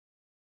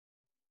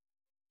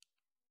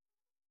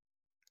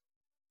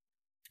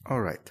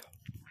Alright,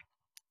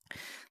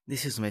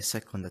 this is my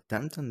second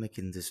attempt on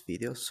making this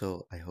video,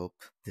 so I hope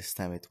this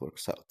time it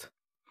works out.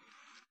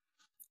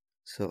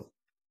 So,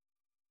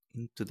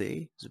 in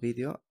today's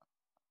video,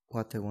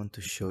 what I want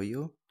to show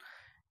you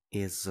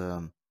is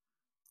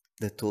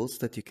the tools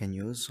that you can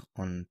use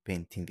on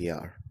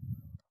PaintingVR.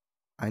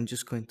 I'm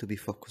just going to be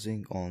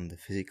focusing on the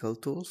physical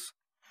tools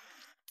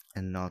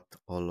and not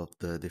all of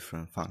the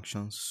different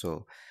functions,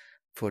 so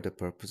for the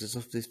purposes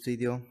of this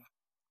video,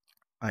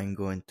 I'm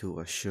going to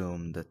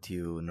assume that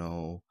you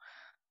know,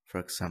 for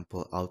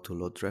example, how to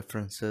load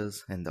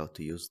references and how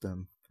to use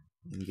them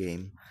in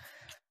game.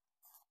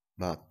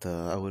 But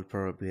I will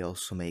probably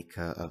also make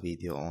a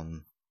video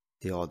on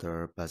the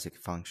other basic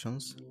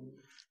functions.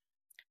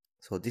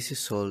 So this is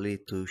solely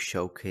to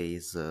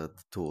showcase the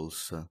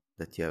tools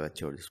that you have at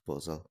your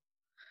disposal.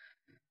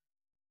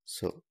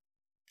 So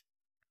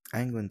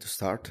I'm going to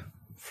start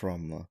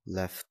from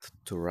left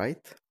to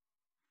right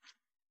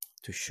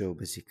to show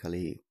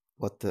basically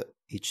what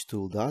each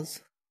tool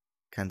does,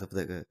 kind of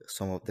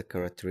some of the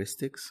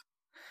characteristics,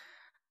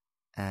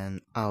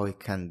 and how it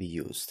can be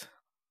used,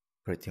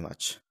 pretty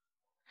much.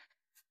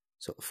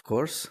 So of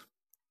course,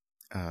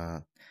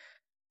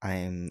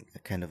 I'm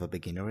kind of a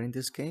beginner in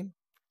this game,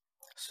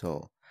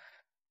 so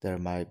there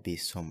might be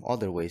some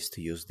other ways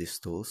to use these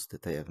tools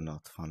that I have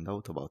not found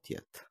out about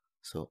yet.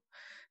 So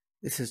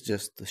this is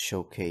just to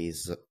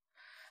showcase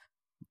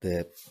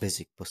the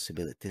basic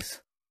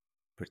possibilities,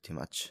 pretty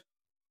much.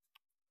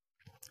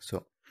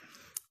 So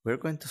we're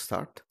going to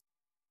start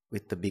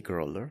with the big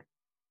roller.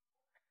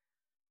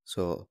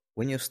 So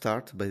when you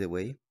start, by the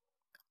way,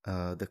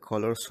 the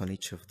colors on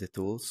each of the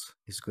tools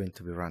is going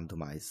to be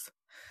randomized.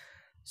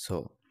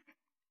 So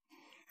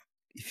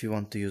if you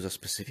want to use a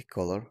specific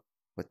color,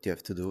 what you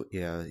have to do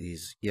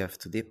is you have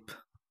to dip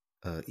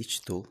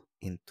each tool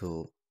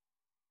into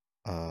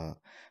a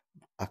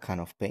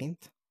can of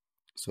paint.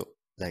 So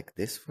like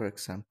this, for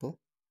example,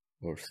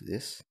 or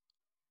this.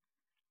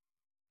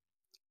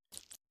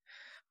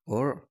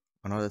 Or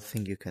another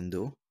thing you can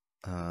do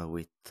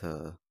with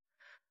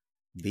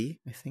B,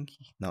 I think,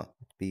 no,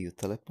 B you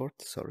teleport,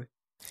 sorry.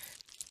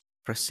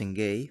 Pressing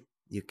A,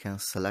 you can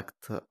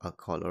select a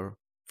color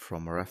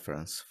from a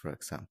reference, for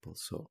example,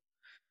 so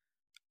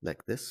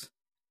like this.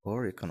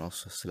 Or you can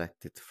also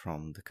select it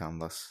from the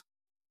canvas.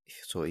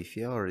 So if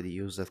you already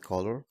use that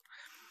color,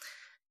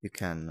 you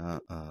can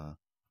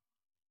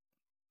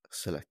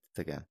select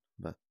it again.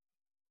 But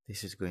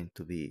this is going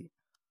to be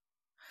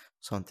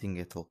something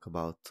I talk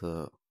about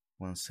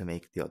once I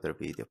make the other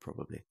video,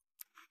 probably.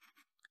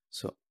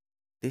 So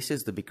this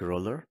is the big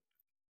roller,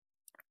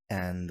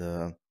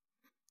 and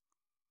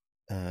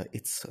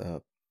it's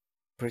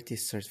pretty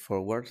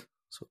straightforward.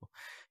 So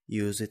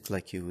use it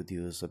like you would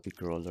use a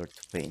big roller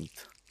to paint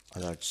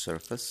a large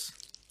surface.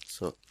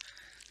 So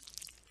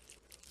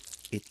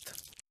it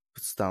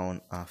puts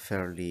down a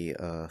fairly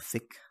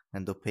thick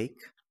and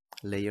opaque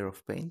layer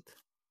of paint,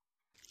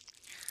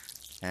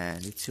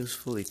 and it's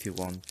useful if you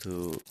want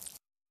to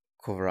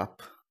cover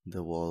up the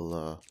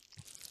whole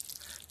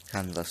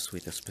canvas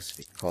with a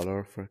specific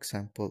color, for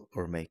example,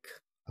 or make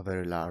a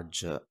very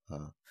large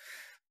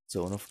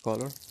zone of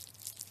color.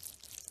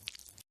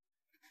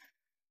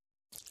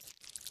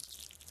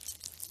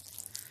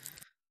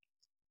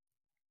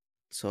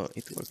 So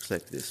it works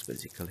like this,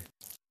 basically.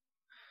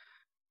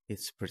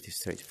 It's pretty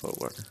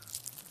straightforward.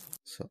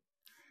 So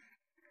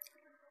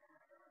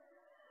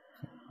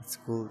it's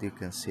cool, you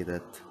can see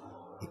that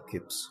it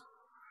keeps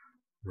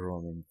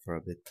roaming for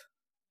a bit.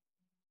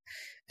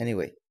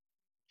 Anyway,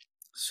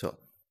 so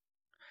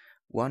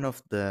one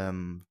of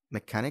the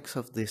mechanics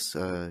of this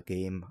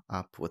game,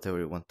 app, whatever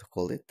you want to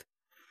call it,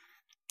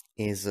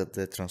 is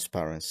the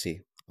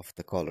transparency of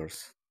the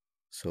colors.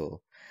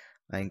 So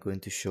I'm going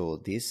to show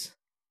this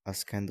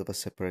as kind of a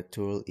separate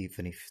tool,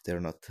 even if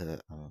they're not a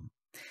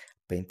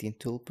painting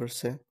tool per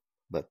se.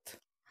 But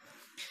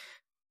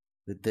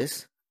with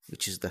this,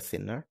 which is the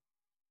thinner,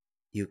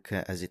 you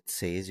can, as it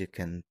says, you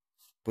can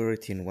put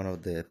it in one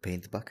of the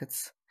paint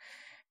buckets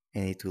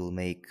and it will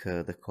make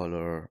the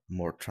color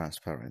more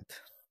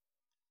transparent.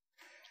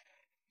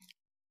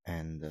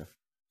 And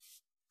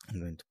I'm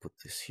going to put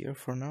this here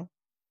for now.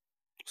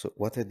 So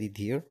what I did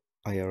here,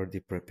 I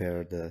already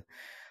prepared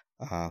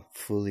a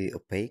fully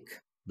opaque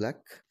black,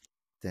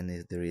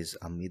 then there is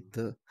a mid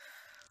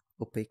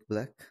opaque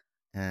black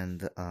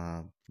and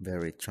a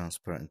very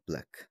transparent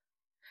black.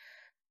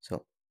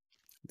 So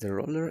the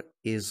roller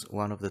is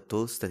one of the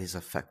tools that is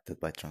affected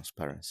by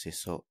transparency.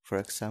 So for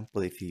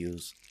example, if you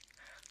use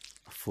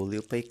a fully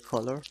opaque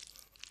color,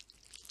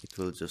 it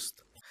will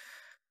just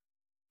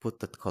put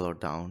that color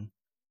down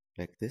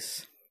like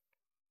this.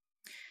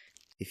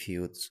 If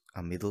you use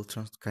a middle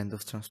kind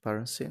of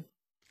transparency,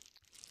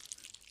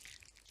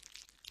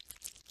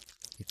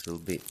 it will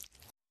be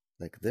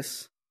like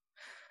this.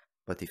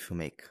 But if you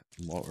make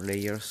more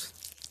layers,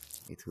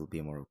 it will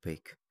be more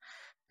opaque.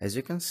 As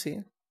you can see,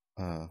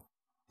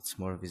 it's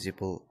more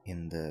visible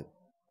in the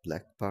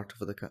black part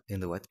of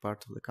the white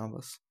part of the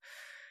canvas.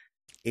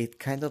 It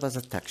kind of has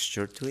a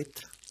texture to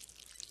it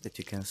that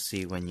you can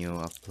see when you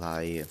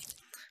apply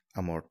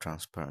a more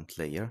transparent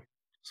layer.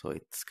 So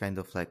it's kind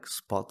of like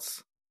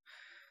spots.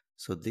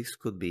 So this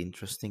could be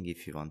interesting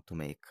if you want to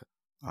make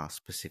a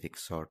specific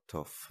sort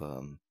of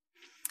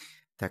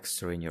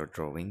texture in your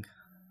drawing.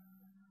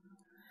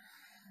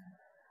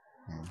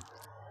 And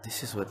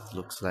this is what it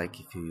looks like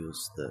if you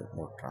use the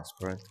more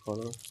transparent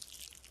color.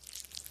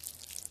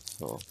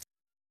 So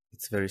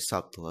it's very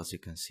subtle, as you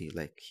can see,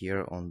 like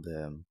here on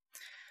the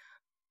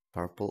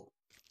purple,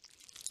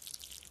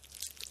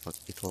 but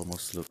it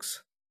almost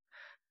looks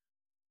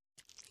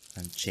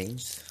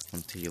unchanged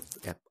until you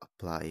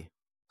apply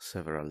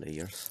several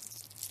layers.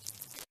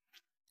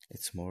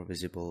 It's more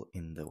visible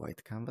in the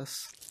white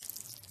canvas.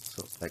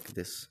 So like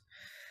this,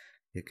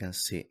 you can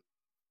see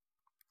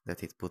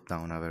that it put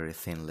down a very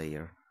thin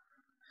layer.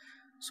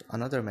 So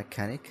another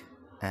mechanic,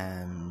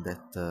 and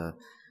that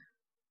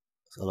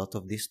a lot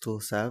of these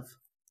tools have,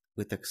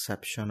 with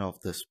exception of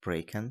the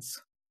spray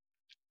cans,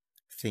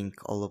 think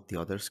all of the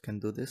others can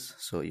do this.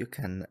 So you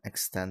can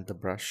extend the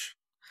brush.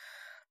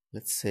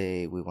 Let's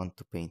say we want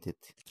to paint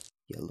it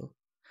yellow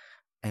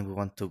and we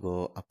want to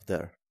go up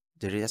there.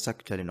 There is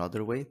actually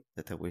another way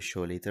that I will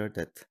show later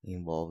that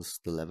involves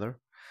the lever.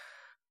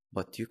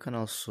 But you can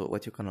also,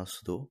 what you can also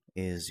do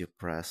is you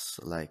press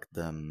like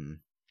the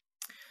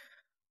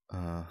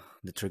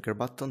trigger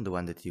button, the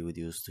one that you would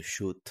use to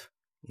shoot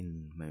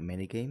in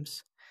many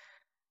games,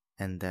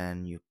 and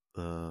then you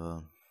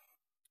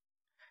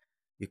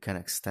can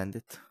extend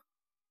it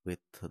with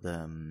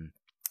the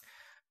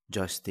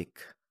joystick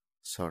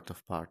sort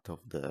of part of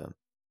the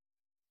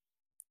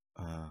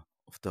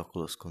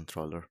Oculus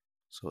controller.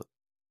 So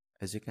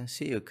as you can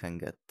see, you can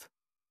get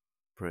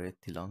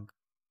pretty long.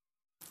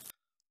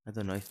 I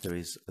don't know if there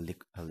is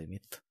a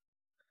limit.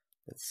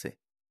 Let's see.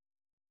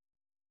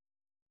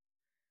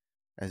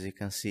 As you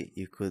can see,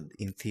 you could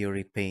in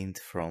theory paint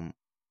from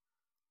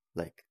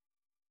like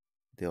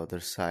the other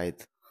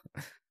side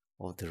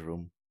of the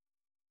room,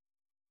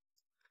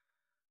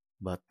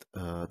 but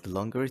the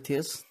longer it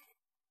is,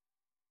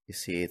 you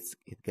see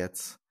it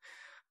gets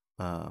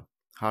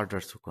harder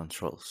to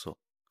control. So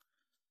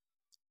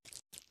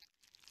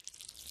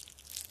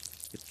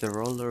with the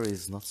roller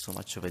is not so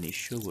much of an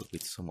issue, but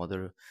with some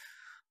other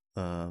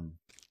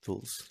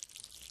tools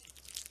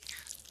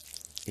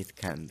it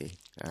can be,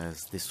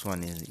 as this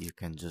one is, you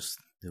can just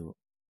do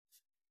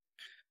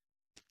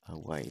a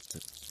white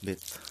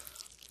bit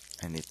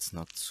and it's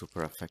not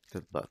super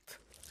affected, but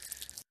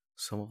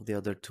some of the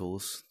other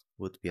tools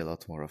would be a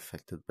lot more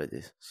affected by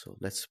this. So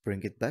let's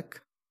bring it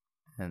back,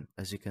 and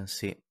as you can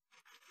see,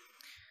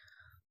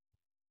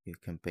 you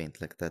can paint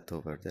like that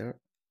over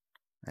there,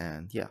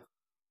 and yeah,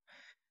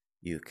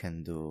 you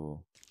can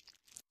do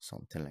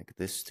something like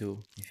this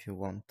too if you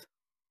want.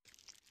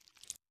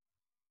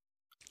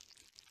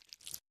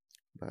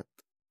 But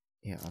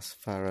yeah, as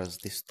far as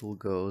this tool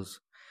goes,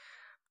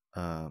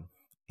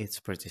 it's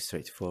pretty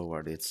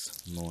straightforward.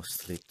 It's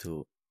mostly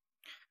to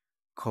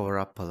cover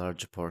up a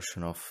large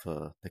portion of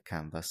the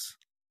canvas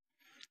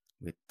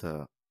with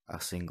a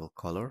single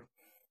color.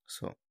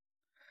 So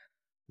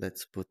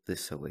let's put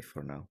this away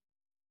for now.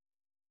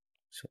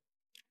 So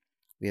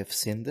we have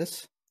seen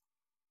this.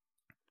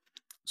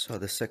 So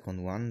the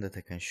second one that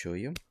I can show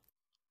you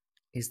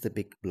is the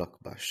big block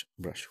brush.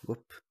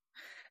 Whoop.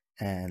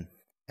 And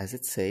as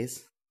it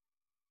says,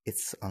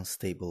 it's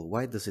unstable.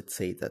 Why does it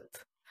say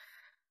that?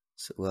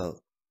 So,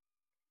 well,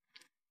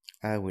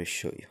 I will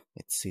show you.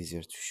 It's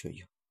easier to show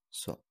you.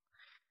 So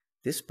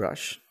this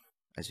brush,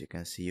 as you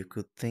can see, you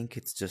could think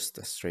it's just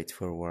a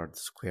straightforward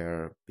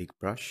square big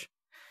brush,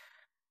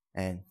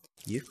 and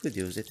you could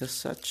use it as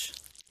such.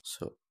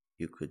 So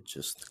you could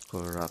just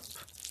cover up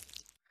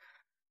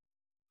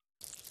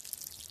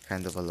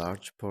kind of a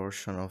large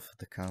portion of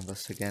the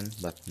canvas again,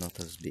 but not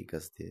as big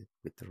as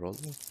with the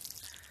roller.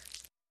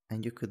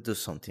 And you could do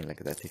something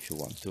like that if you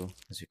want to.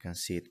 As you can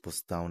see, it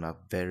puts down a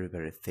very,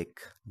 very thick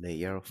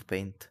layer of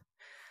paint.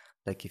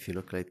 Like if you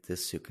look like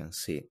this, you can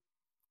see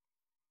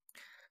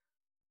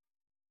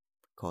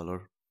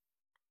color.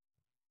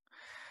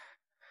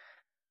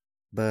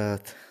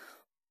 But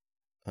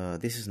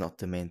this is not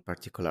the main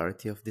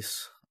particularity of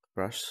this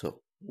brush.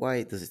 So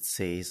why does it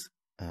say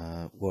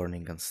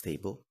warning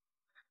unstable?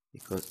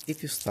 Because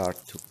if you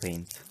start to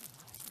paint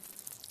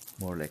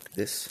more like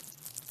this,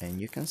 and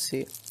you can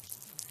see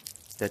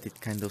that it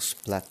kind of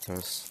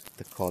splatters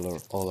the color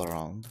all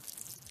around.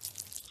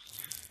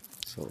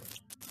 So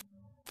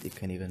you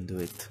can even do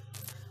it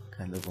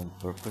kind of on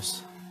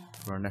purpose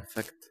for an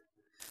effect.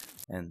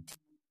 And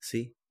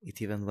see,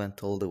 it even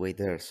went all the way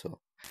there. So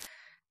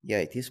yeah,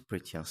 it is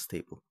pretty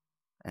unstable.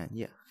 And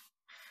yeah,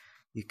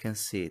 you can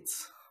see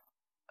it's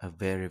a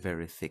very,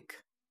 very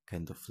thick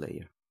kind of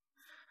layer.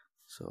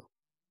 So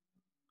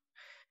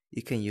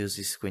you can use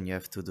this when you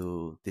have to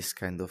do this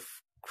kind of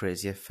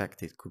crazy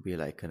effect. It could be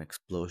like an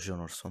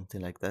explosion or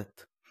something like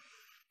that,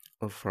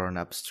 or for an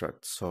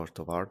abstract sort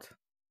of art.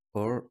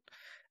 Or,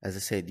 as I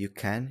said, you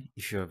can,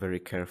 if you're very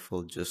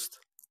careful, just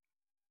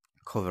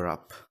cover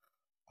up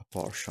a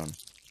portion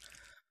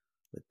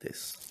with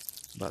this.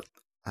 But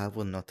I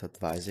would not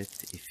advise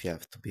it if you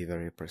have to be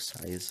very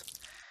precise,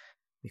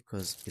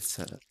 because it's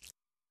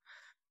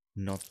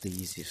not the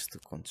easiest to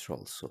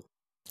control. So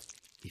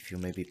if you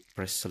maybe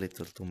press a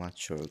little too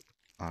much or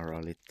are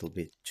a little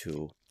bit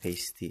too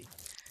hasty,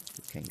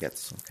 you can get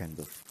some kind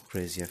of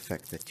crazy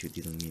effect that you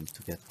didn't mean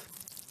to get.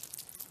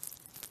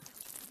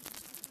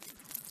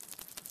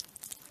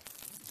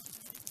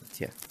 But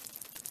yeah,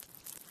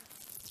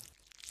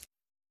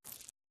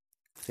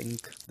 I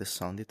think the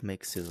sound it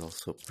makes is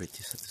also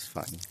pretty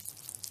satisfying.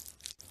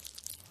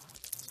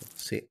 So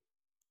see,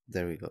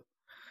 there we go.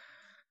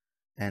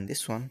 And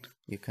this one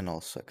you can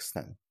also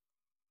extend.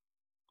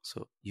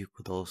 So you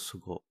could also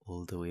go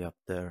all the way up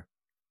there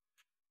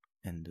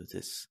and do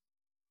this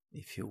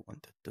if you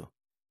wanted to.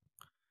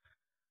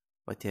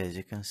 But yeah, as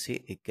you can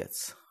see, it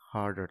gets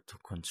harder to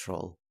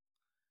control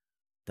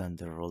than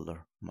the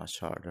roller, much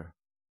harder.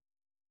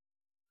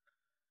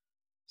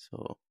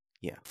 So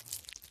yeah,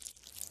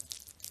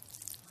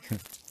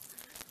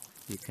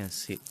 you can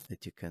see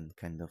that you can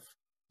kind of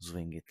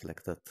swing it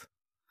like that.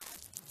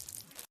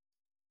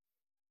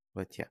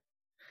 But yeah,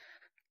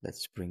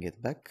 let's bring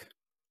it back.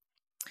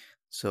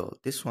 So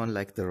this one,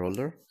 like the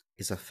roller,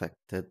 is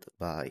affected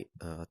by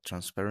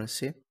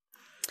transparency.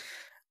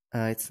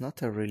 It's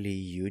not a really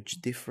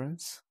huge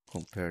difference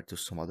compared to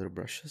some other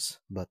brushes,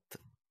 but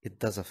it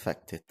does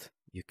affect it.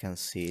 You can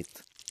see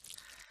it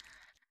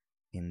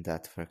in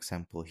that, for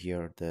example,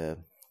 here the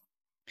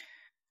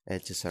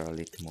edges are a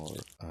little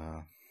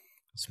more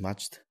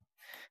smudged,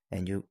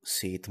 and you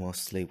see it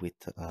mostly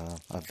with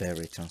a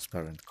very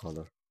transparent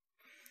color.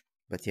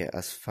 But yeah,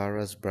 as far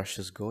as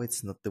brushes go,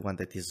 it's not the one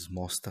that is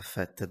most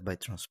affected by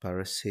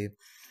transparency,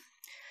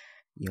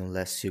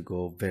 unless you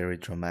go very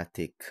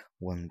dramatic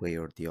one way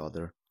or the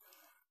other.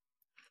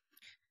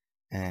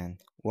 And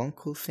one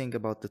cool thing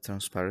about the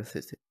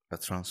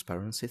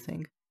transparency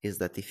thing is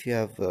that if you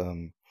have a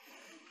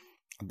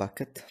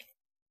bucket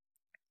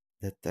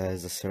that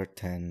has a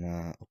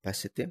certain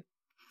opacity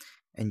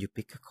and you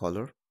pick a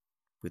color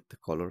with the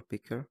color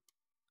picker,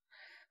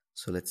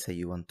 so let's say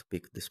you want to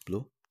pick this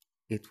blue,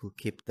 it will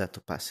keep that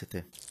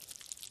opacity.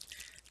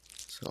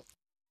 So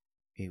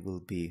it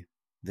will be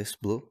this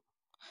blue,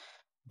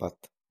 but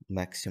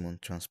maximum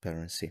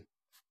transparency.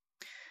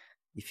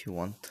 If you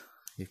want,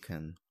 you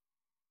can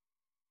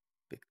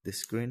pick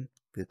this green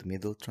with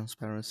middle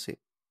transparency,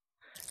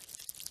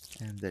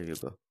 and there you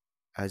go.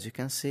 As you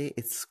can see,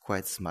 it's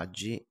quite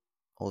smudgy,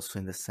 also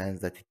in the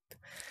sense that it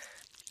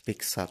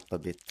picks up a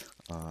bit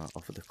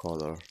of the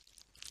color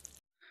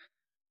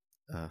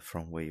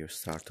from where you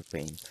start to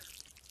paint.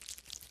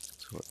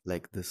 So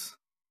like this.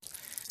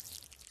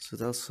 So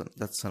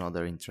that's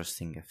another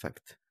interesting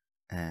effect,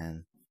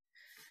 and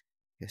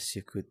yes,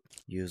 you could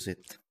use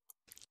it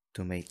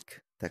to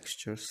make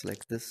textures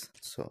like this.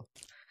 So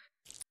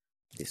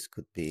this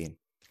could be,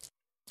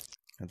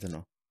 I don't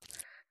know,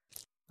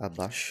 a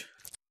brush,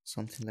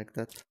 something like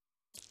that.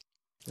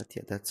 But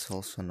yeah, that's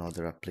also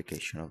another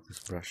application of this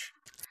brush.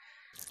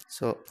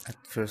 So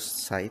at first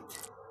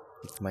sight,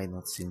 it might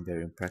not seem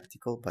very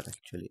impractical, but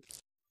actually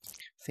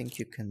I think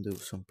you can do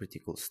some pretty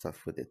cool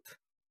stuff with it.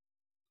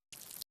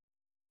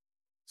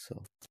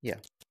 So yeah.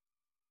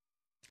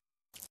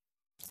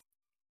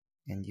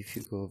 And if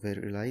you go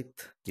very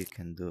light, you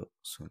can do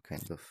some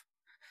kind of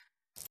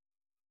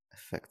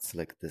effects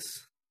like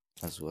this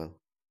as well.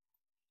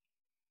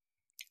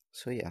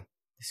 So yeah,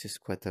 this is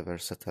quite a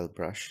versatile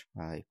brush.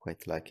 I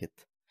quite like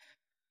it.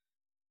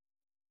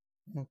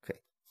 Okay,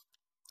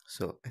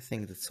 so I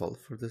think that's all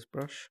for this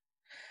brush.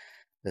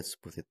 Let's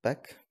put it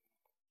back.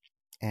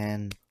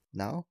 And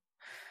now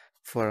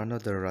for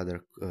another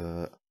rather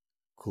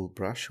cool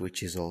brush,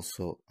 which is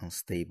also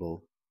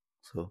unstable.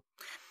 So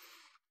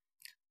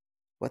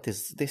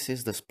this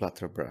is the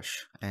splatter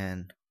brush.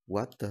 And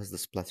what does the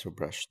splatter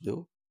brush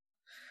do?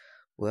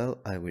 Well,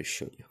 I will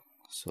show you.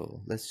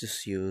 So let's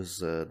just use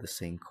the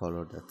same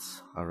color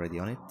that's already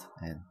on it,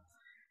 and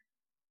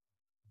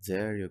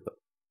there you go.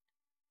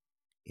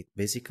 It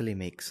basically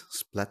makes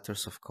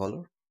splatters of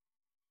color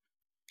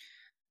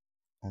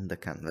on the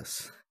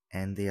canvas,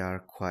 and they are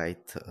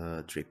quite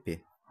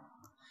drippy.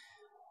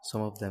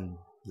 Some of them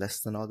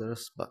less than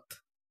others, but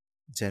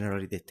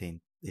generally they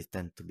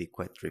tend to be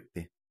quite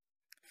drippy.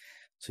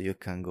 So you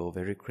can go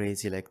very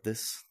crazy like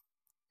this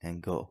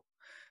and go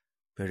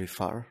very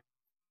far,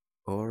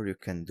 or you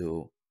can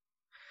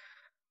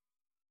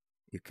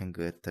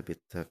get a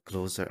bit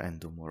closer and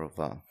do more of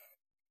a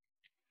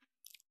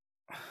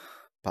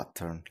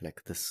pattern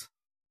like this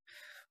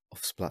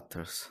of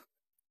splatters.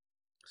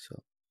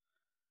 So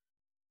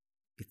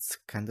it's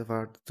kind of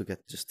hard to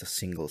get just a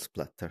single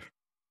splatter,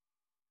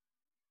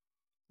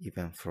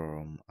 even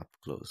from up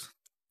close.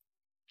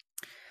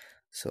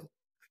 So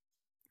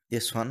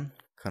this one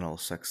can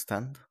also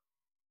extend,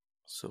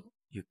 so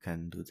you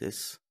can do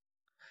this,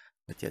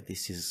 but yeah,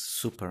 this is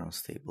super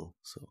unstable,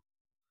 so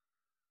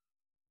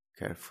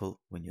careful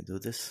when you do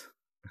this.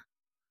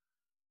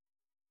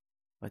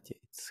 But yeah,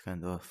 it's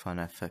kind of a fun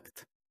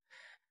effect.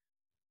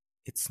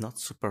 It's not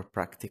super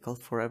practical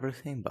for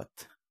everything,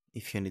 but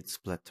if you need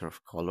splatter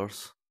of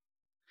colors,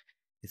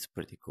 it's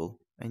pretty cool.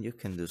 And you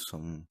can do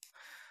some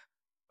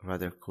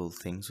rather cool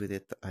things with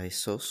it. I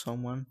saw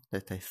someone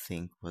that I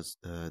think was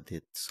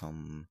did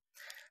some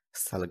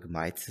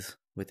stalagmites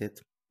with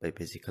it by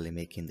basically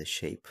making the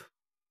shape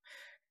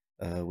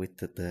with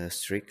the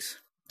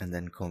streaks and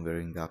then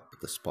covering up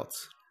the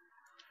spots.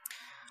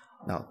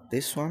 Now,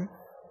 this one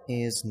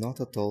is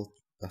not at all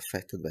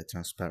affected by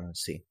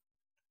transparency,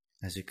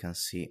 as you can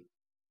see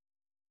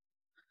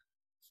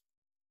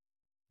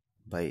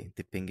by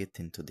dipping it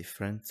into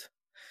different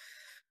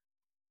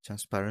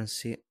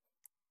transparency.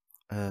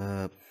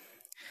 Uh,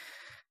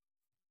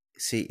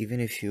 See, even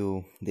if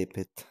you dip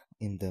it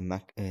in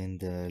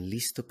the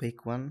least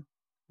opaque one,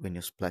 when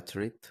you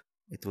splatter it,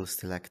 it will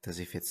still act as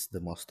if it's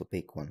the most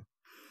opaque one.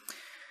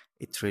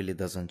 It really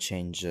doesn't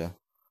change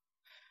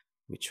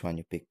which one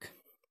you pick.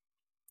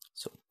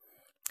 So,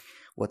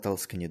 what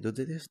else can you do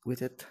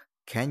with it?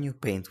 Can you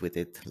paint with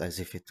it as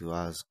if it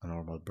was a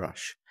normal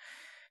brush?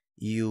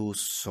 You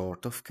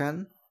sort of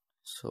can.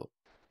 So,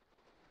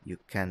 you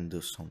can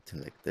do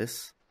something like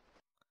this,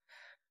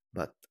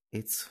 but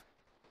it's,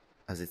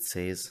 as it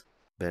says,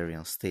 very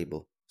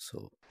unstable.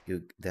 So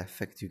the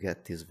effect you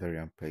get is very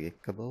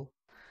unpredictable.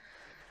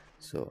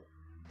 So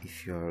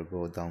if you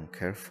go down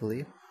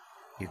carefully,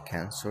 you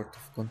can sort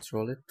of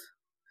control it,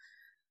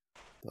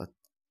 but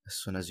as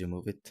soon as you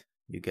move it,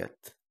 you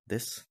get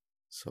this.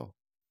 So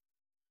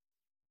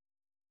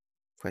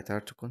quite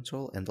hard to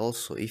control. And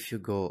also, if you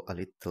go a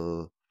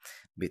little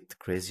bit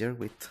crazier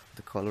with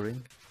the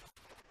coloring,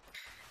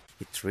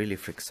 it really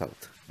freaks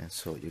out, and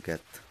so you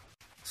get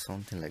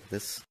something like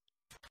this,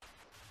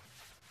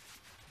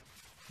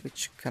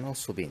 which can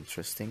also be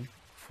interesting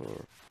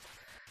for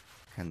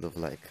kind of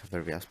like a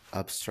very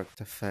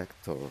abstract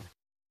effect, or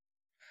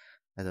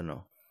I don't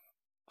know,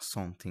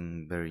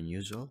 something very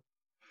unusual.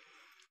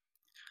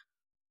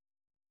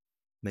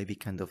 Maybe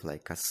kind of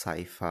like a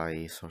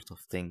sci-fi sort of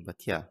thing,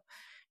 but yeah,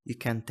 you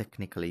can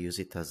technically use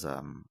it as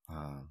a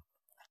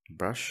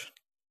brush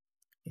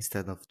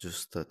instead of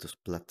just to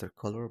splatter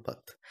color,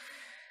 but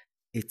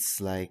it's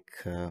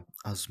like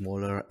a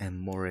smaller and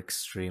more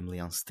extremely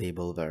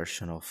unstable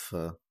version of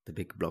the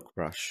big block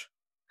brush,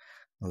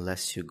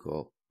 unless you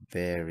go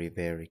very,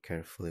 very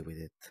carefully with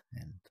it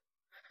and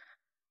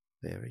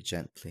very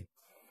gently.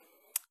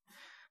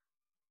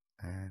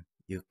 And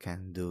you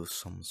can do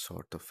some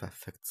sort of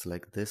effects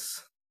like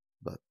this,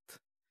 but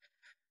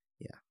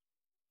yeah.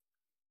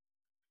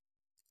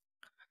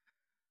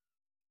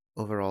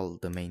 Overall,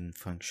 the main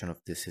function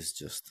of this is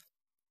just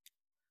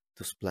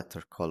to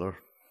splatter color,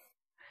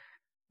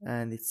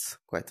 and it's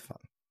quite fun.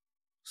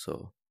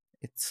 So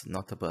it's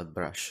not a bad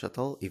brush at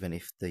all, even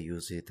if the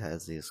use it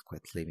has is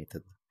quite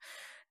limited,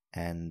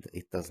 and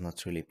it does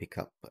not really pick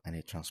up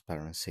any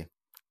transparency.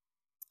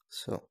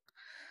 So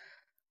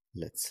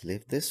let's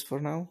leave this for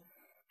now.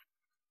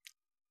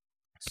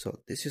 So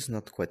this is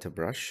not quite a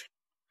brush,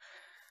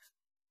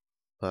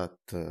 but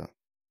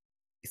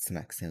it's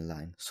next in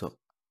line. So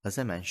as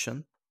I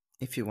mentioned,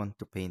 if you want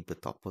to paint the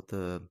top of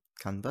the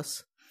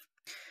canvas,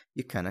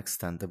 you can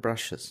extend the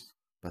brushes.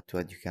 But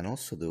what you can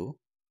also do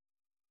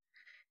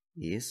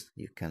is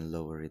you can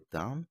lower it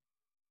down,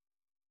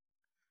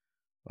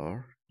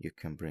 or you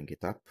can bring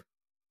it up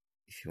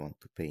if you want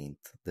to paint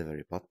the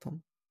very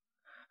bottom,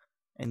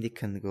 and it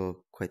can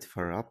go quite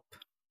far up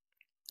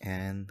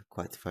and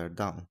quite far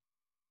down,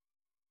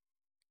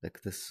 like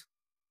this.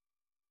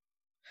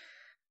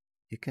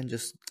 You can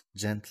just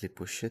gently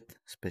push it,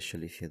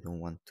 especially if you don't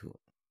want to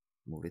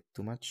move it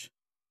too much.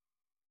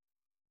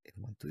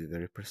 You want to be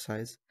very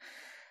precise.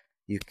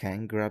 You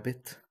can grab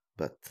it,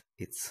 but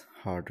it's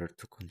harder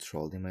to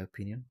control in my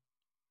opinion.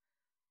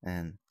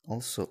 And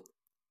also,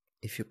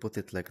 if you put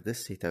it like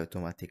this, it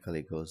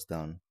automatically goes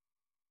down.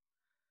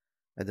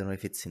 I don't know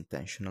if it's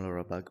intentional or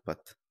a bug,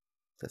 but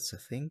that's a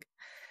thing.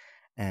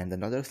 And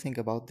another thing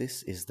about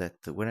this is that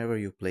whenever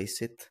you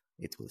place it,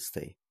 it will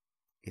stay.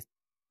 It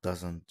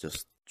doesn't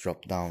just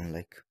drop down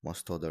like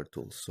most other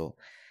tools. So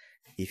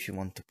if you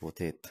want to put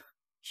it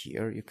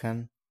here, you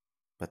can,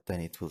 but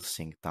then it will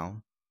sink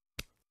down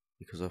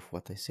because of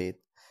what I said.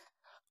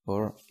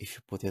 Or if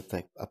you put it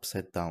like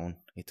upside down,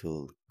 it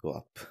will go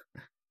up.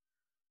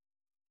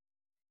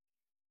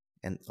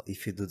 And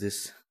if you do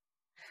this,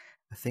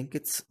 I think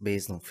it's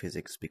based on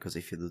physics, because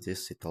if you do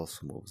this, it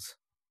also moves.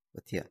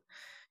 But yeah,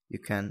 you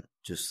can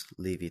just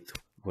leave it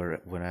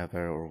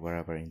wherever or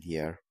wherever in the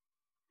air.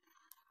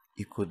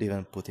 You could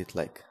even put it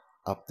like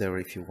up there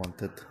if you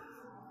wanted.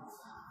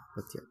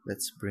 But yeah,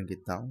 let's bring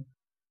it down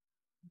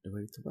the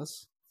way it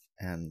was.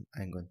 And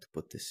I'm going to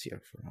put this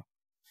here for now.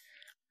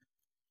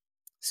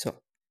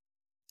 So,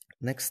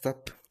 next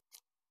up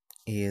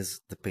is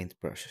the paint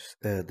brushes,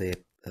 the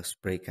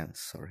spray cans,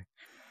 sorry.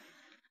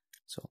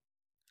 So,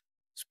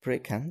 spray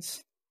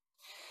cans,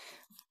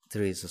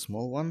 there is a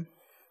small one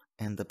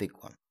and a big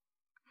one.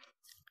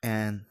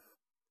 And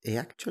they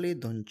actually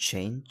don't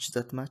change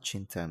that much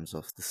in terms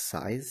of the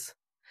size.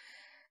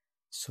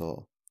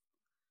 So,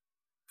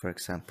 for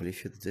example,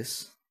 if you do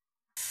this,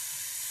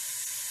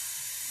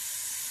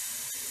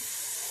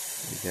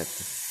 you get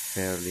a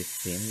fairly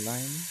thin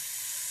line,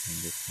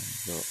 and you can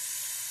go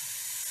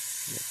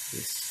like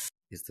this.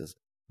 Is the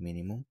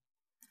minimum,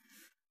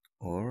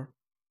 or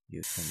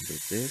you can do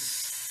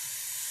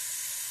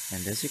this,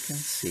 and as you can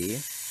see,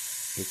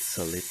 it's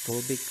a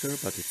little bigger,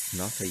 but it's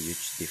not a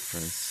huge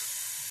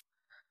difference.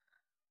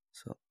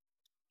 So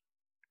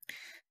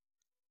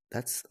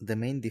that's the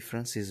main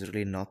difference, is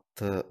really not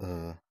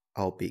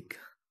how big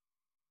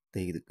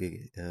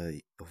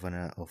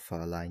of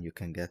a line you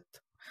can get,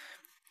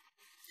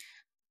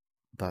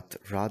 but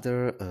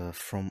rather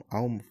from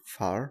how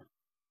far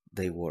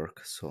they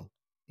work. So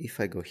if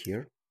I go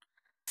here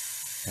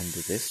and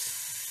do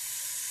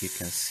this, you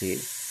can see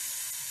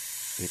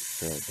it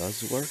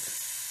does work,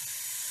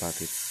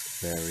 but it's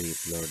very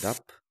blurred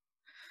up.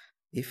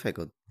 If I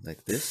go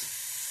like this,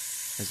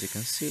 as you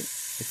can see,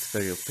 it's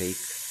very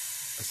opaque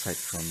aside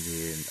from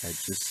the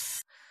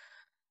edges.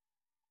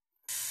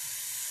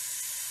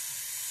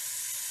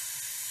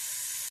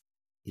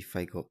 If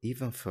I go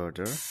even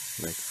further,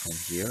 like from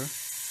here,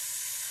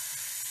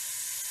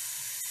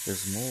 the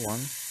small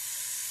one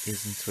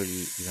isn't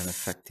really even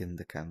affecting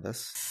the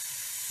canvas,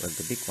 while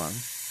the big one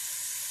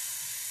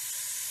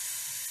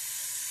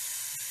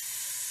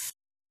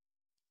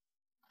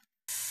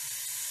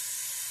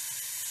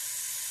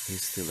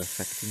is still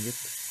affecting it.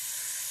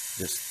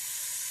 Just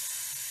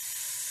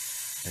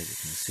as you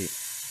can see,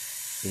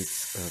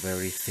 it's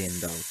very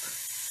thinned out.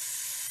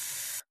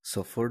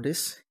 So for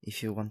this,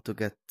 if you want to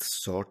get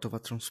sort of a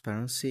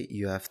transparency,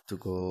 you have to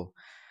go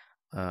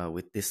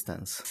with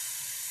distance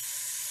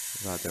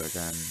rather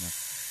than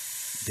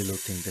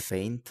diluting the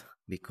paint,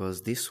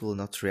 because this will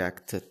not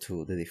react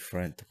to the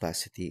different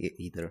opacity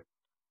either.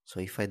 So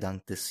if I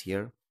dunk this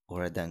here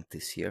or I dunk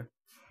this here,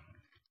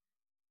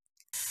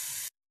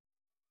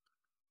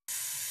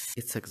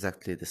 it's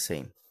exactly the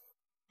same.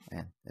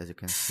 And as you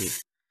can see,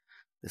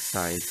 the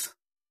size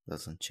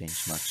doesn't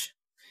change much.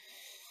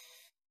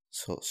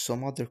 So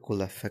some other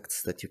cool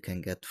effects that you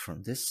can get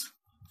from this.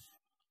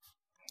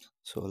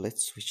 So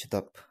let's switch it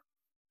up.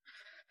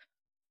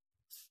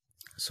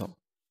 So,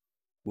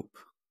 whoop.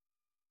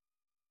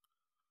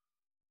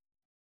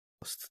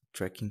 Lost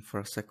tracking for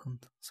a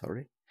second,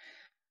 sorry.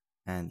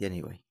 And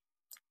anyway,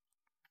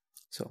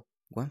 so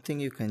one thing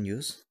you can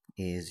use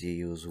is you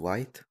use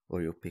white,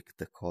 or you pick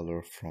the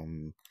color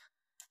from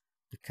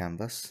the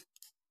canvas,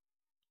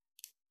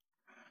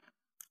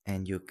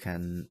 and you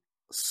can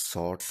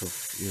sort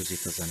of use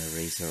it as an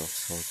eraser of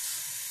sorts.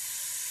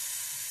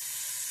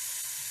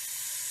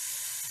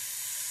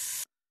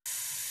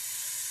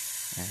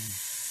 And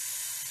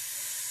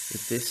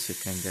with this you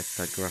can get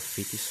a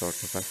graffiti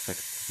sort of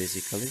effect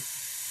basically,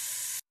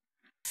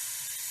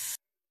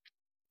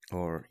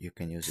 or you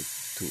can use it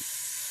to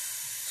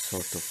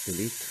sort of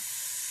delete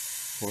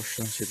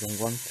portions you don't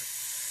want.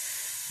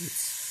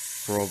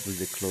 It's probably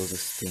the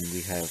closest thing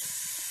we have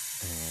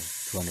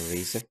to an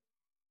eraser.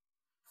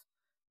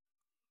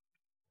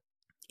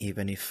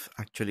 Even if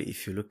actually,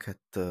 if you look at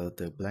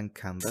the blank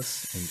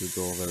canvas and you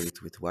go over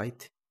it with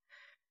white,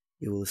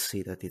 you will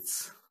see that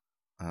it's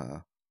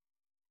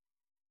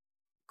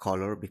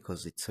color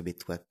because it's a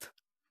bit wet.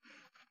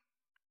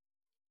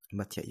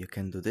 But yeah, you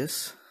can do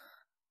this,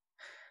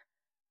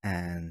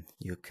 and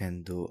you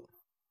can do,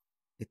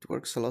 it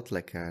works a lot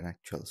like an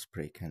actual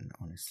spray can,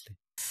 honestly,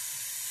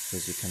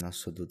 because you can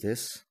also do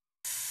this,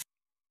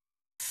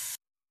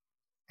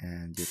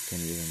 and you can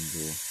even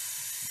do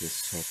this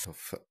sort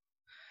of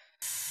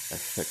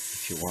effect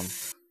if you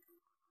want.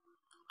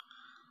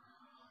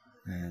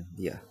 And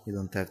yeah, you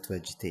don't have to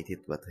agitate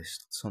it, but I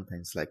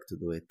sometimes like to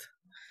do it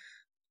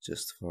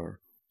just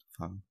for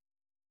fun.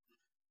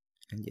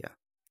 And yeah,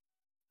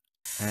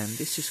 and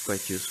this is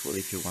quite useful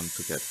if you want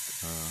to get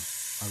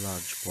a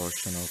large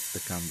portion of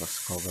the canvas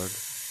covered,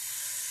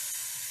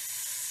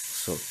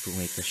 so to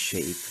make a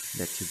shape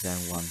that you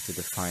then want to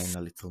define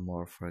a little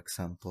more, for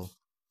example.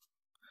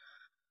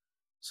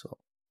 So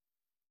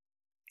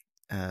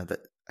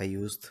that I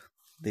used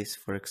this,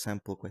 for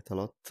example, quite a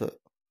lot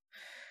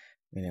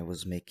when I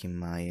was making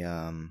my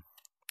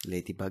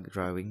ladybug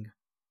drawing.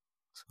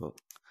 So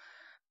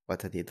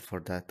what I did for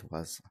that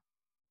was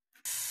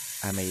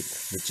I made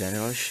the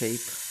general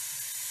shape,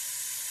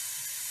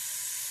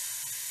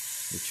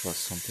 which was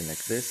something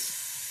like this,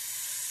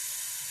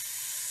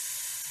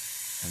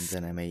 and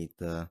then I made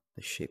the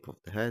shape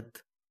of the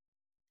head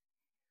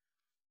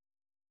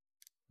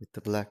with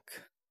the black.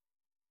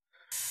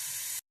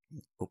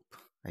 Oop,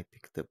 I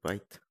picked the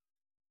white.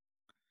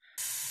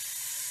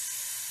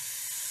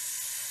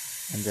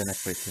 And then I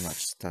pretty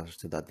much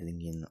started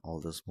adding in all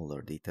the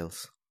smaller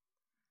details.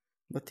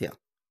 But yeah,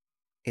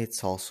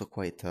 it's also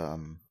quite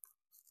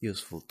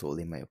useful tool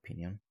in my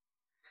opinion.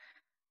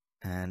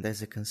 And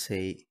as I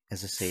said,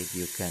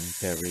 you can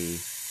vary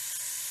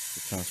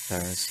the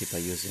transparency by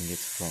using it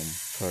from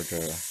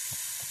further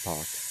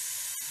apart.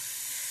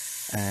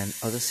 And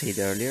as I said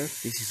earlier,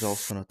 this is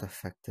also not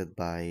affected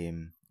by,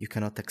 you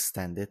cannot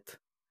extend it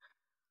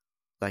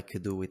like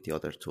you do with the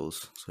other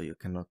tools. So you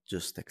cannot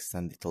just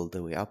extend it all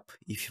the way up.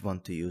 If you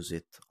want to use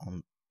it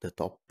on the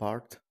top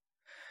part,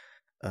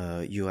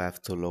 you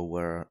have to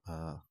lower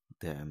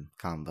the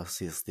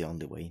canvas, is the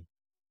only way.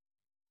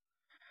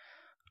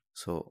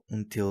 So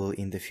until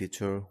in the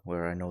future,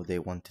 where I know they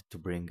wanted to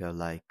bring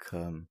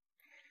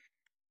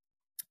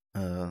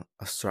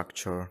a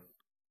structure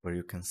where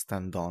you can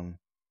stand on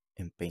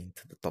and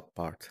paint the top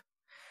part.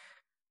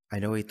 I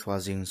know it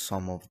was in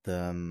some of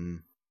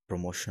the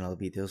promotional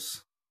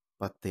videos,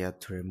 but they had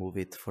to remove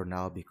it for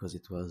now because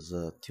it was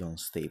too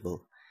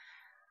unstable.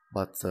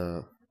 But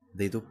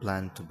they do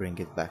plan to bring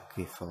it back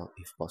if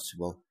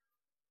possible.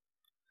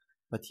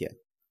 But yeah.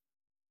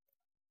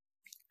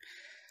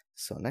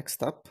 So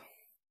next up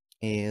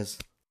is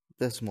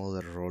the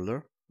smaller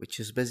roller, which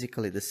is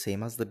basically the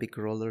same as the big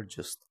roller,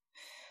 just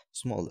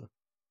smaller.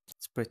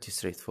 It's pretty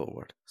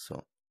straightforward.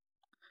 So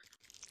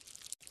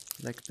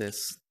like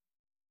this,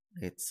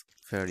 it's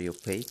fairly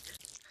opaque.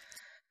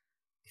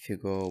 If you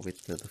go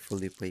with the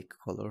fully opaque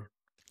color,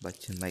 but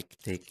it might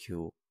take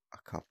you a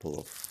couple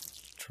of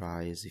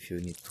tries if you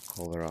need to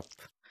cover up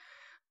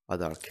a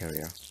dark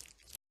area.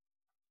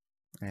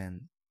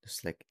 And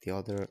just like the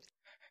other,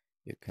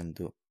 you can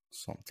do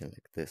something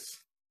like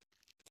this.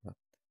 But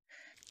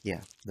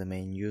yeah, the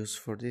main use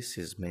for this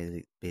is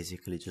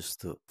basically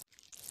just to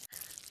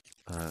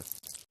uh,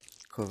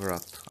 cover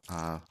up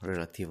a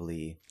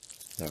relatively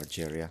large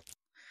area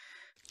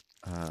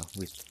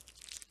with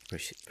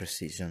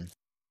precision.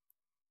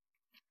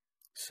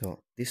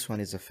 So this one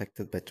is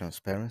affected by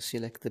transparency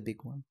like the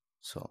big one,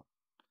 so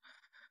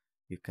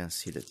you can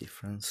see the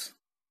difference.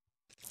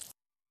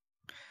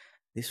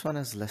 This one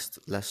has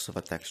less of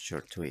a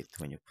texture to it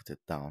when you put it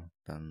down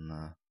than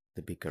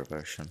the bigger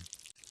version.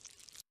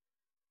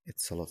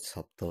 It's a lot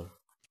subtle.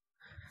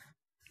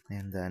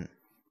 And then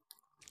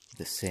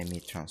the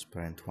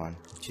semi-transparent one,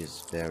 which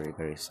is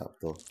very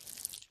subtle,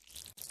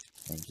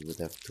 and you would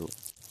have to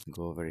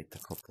go over it a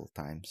couple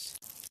times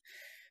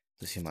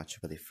to see much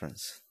of a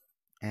difference.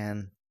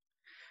 And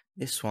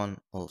this one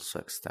also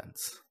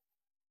extends.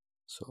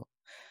 So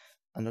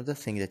another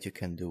thing that you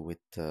can do with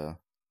the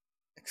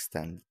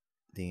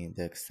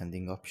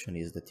extending option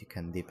is that you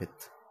can dip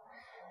it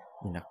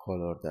in a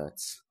color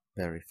that's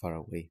very far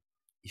away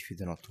if you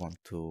do not want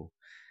to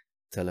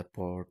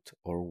teleport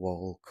or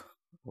walk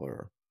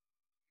or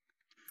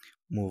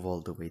move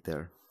all the way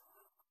there.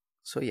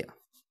 So yeah,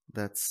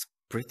 that's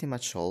pretty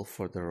much all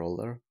for the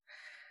roller.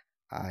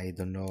 I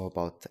don't know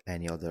about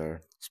any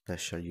other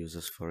special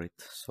uses for it,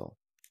 so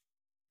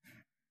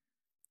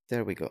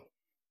there we go.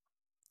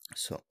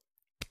 So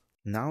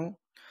now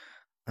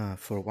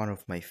for one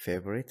of my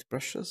favorite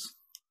brushes.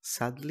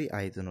 Sadly,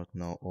 I do not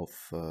know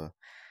of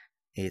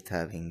it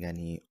having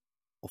any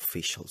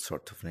official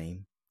sort of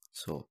name,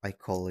 so I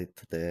call it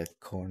the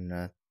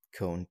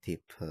cone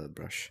tip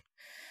brush.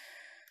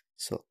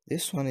 So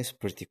this one is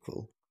pretty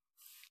cool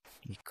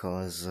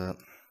because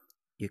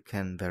you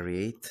can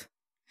variate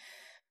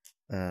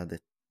the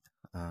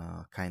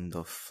kind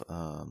of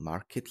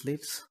mark it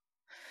leaves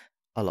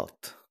a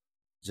lot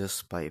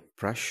just by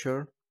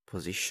pressure,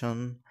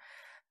 position,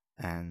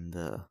 and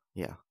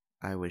yeah,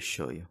 I will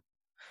show you.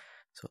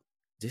 So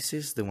this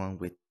is the one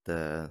with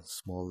the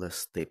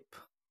smallest tip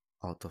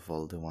out of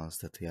all the ones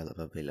that we have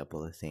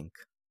available, I think.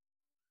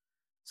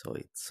 So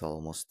it's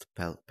almost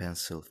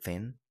pencil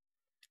thin,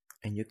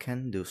 and you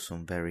can do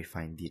some very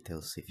fine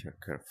details if you're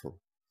careful.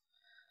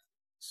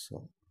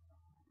 So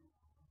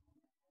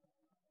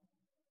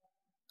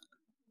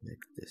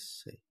like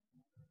this, say,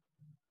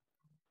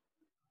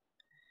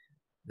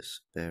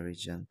 just very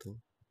gentle.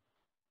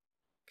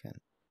 Can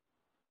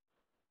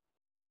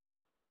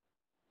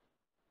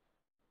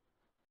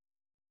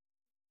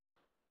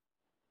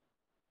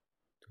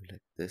do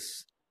like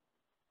this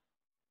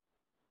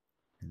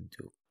and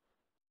do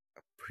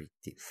a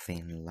pretty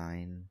thin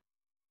line.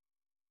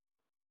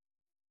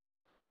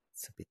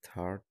 It's a bit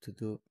hard to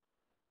do,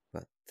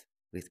 but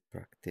with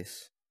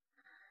practice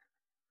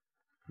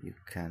you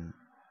can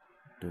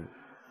do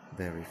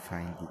very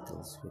fine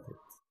details with it.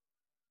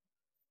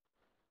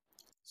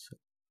 So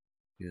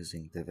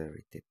using the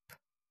very tip.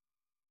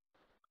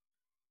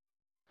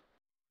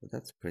 So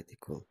that's pretty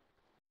cool.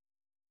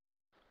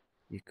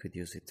 You could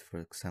use it, for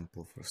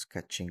example, for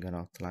sketching an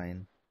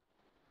outline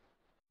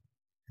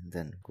and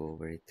then go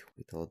over it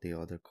with all the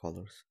other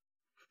colors.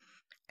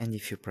 And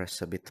if you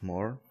press a bit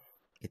more,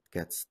 it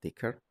gets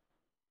thicker.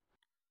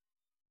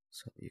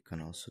 So you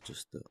can also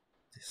just do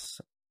this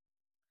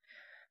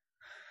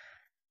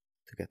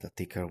to get a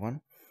thicker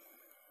one.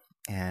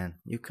 And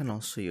you can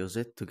also use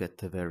it to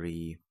get a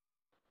very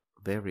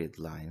varied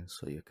line.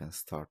 So you can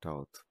start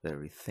out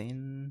very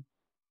thin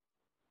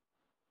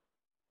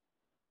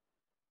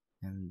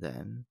and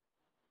then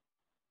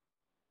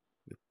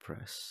you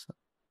press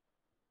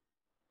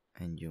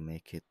and you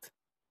make it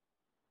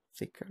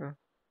thicker,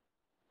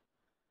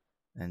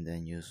 and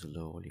then you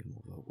slowly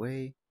move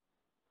away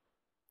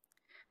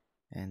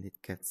and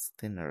it gets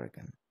thinner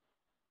again.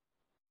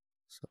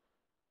 So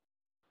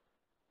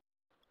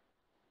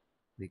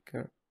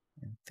thicker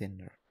and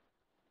thinner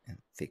and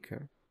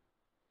thicker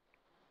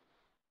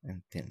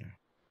and thinner.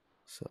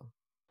 So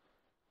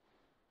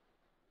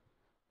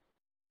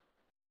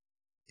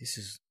this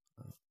is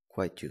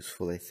quite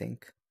useful, I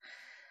think,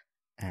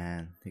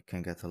 and you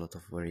can get a lot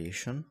of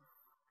variation.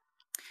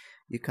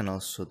 You can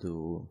also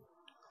do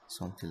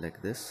something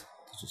like this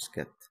to just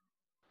get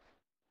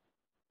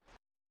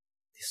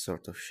this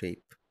sort of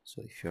shape.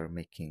 So if you're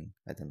making,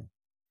 I don't know,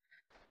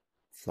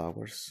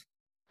 flowers,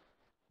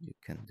 you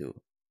can do,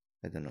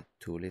 I don't know,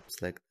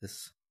 tulips like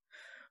this,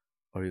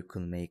 or you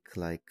can make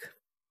like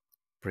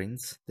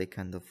prints. They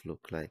kind of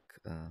look like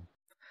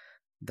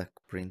duck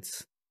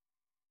prints,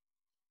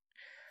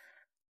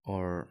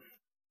 or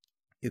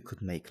you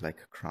could make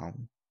like a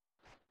crown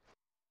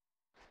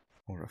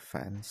or a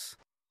fence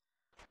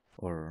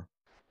or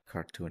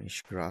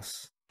cartoonish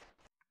grass.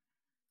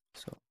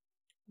 So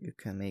you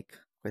can make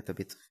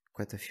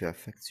quite a few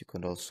effects. You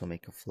could also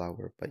make a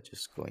flower by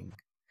just going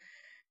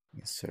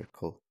in a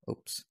circle.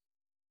 Oops.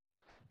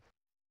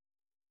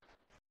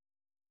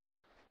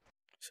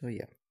 So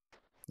yeah,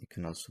 you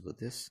can also do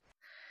this,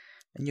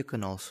 and you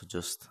can also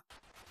just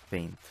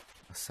paint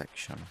a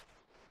section,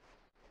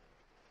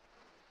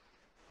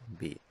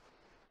 be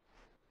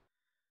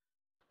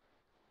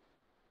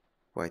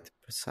quite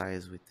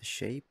precise with the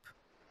shape,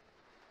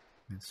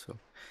 and so.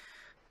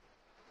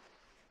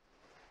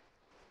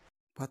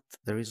 But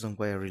the reason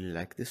why I really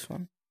like this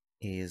one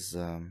is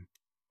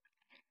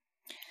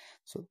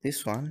so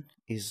this one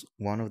is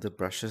one of the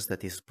brushes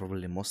that is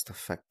probably most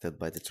affected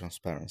by the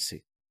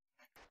transparency.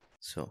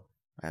 So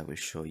I will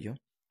show you.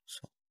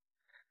 So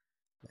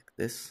like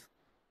this,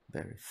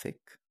 very thick.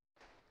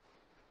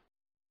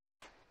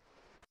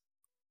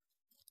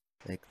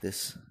 Like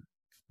this,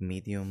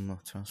 medium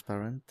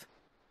transparent.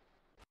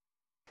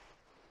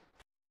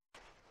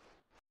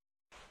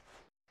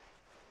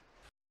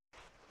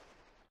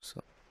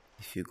 So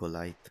if you go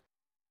light,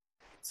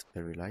 it's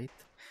very light.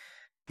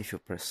 If you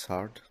press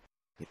hard,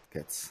 it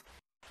gets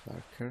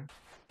darker,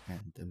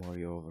 and the more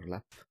you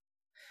overlap,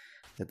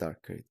 the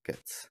darker it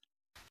gets.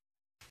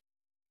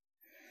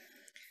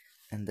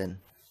 And then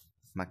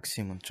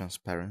maximum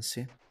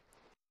transparency,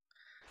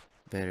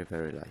 very,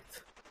 very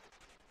light.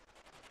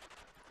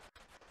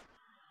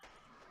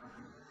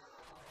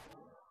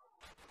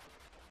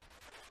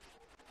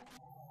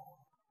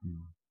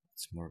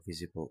 It's more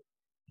visible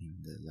in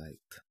the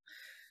light.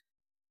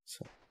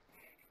 So,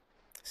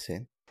 see,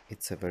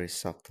 it's a very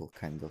subtle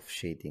kind of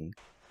shading.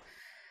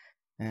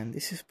 And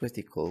this is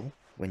pretty cool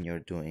when you're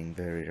doing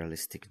very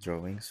realistic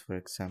drawings, for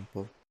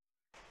example,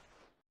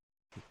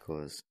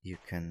 because you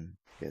can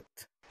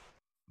get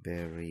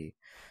very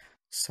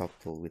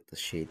subtle with the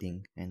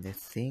shading. And I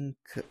think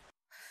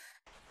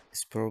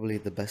it's probably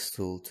the best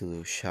tool to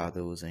do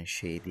shadows and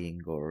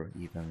shading, or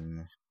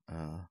even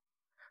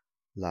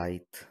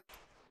light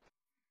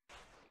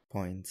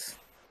points.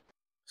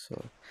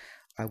 So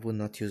I would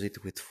not use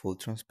it with full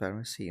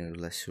transparency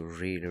unless you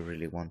really,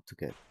 really want to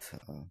get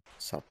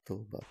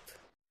subtle, but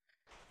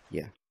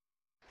yeah.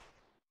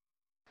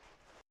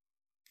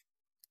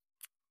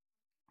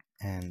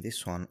 And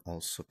this one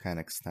also can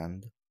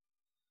extend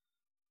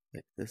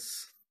like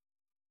this.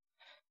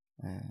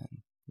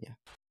 And yeah,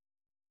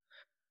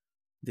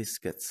 this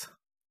gets,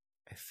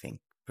 I think,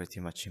 pretty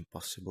much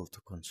impossible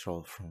to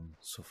control from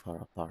so far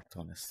apart,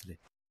 honestly.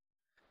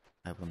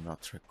 I would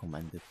not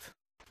recommend it.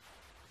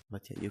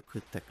 But yeah, you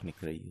could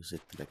technically use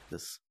it like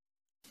this.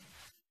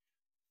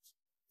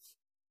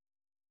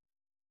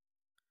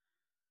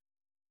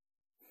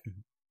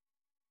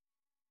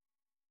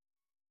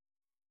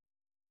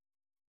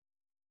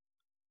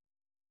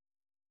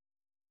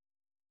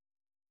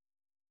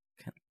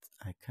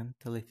 I can't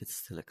tell if it's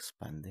still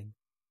expanding.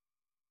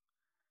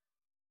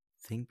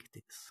 Think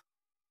it is.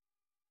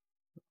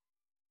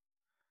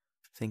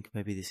 Think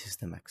maybe this is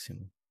the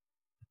maximum.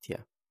 But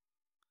yeah.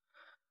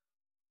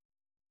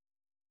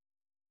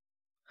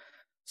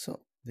 So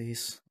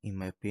this, in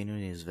my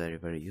opinion, is very,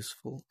 very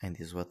useful, and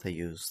is what I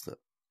used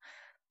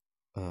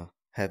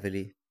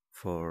heavily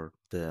for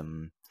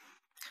the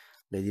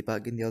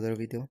ladybug in the other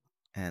video.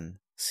 And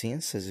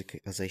since,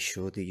 as I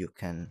showed you, you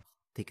can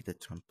take the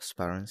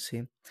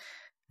transparency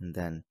and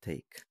then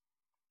take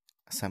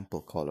a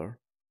sample color,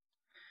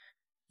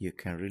 you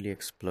can really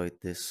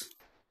exploit this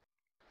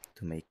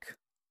to make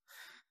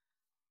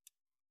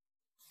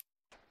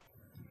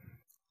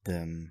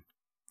the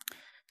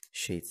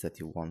shades that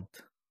you want,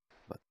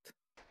 but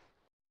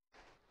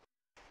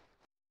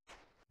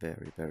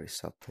very, very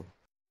subtle.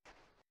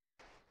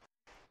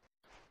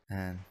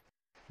 And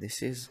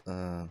this is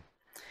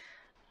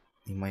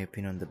in my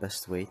opinion, the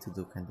best way to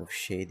do kind of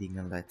shading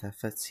and light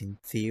effects. In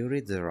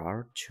theory, there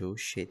are two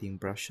shading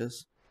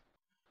brushes,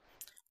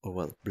 or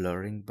well,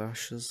 blurring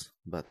brushes,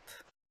 but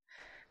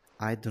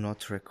I do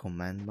not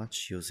recommend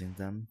much using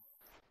them.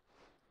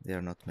 They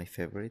are not my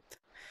favorite,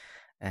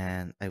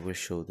 and I will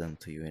show them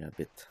to you in a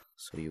bit,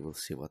 so you will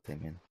see what I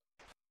mean.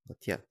 But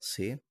yeah,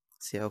 see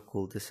how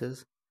cool this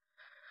is?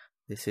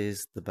 This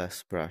is the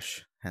best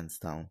brush, hands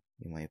down,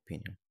 in my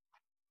opinion.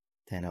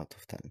 10 out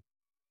of 10.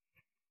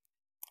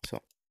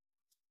 So,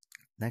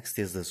 next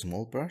is the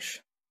small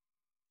brush.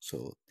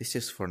 So this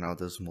is for now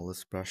the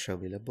smallest brush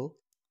available,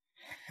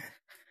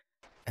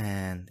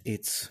 and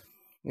it's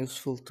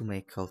useful to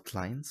make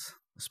outlines,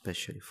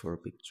 especially for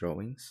big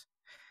drawings.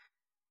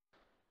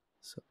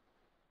 So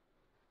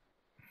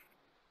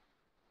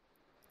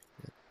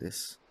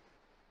this.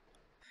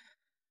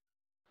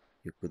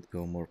 You could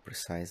go more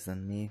precise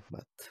than me,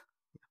 but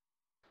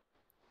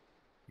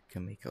you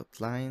can make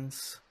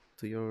outlines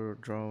to your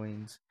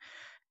drawings.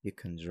 You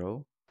can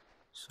draw,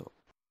 so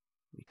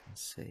we can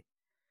say,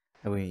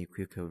 I mean, you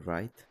could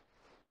write.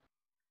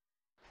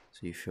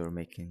 So if you're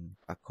making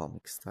a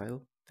comic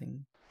style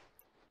thing,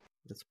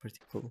 that's pretty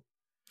cool.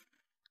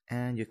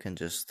 And you can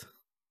just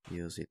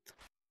use it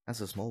as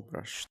a small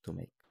brush to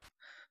make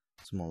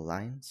small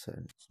lines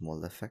and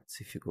small effects.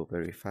 If you go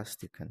very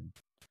fast, you can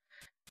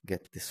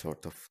get this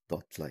sort of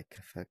dot-like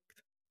effect,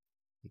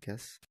 I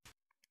guess.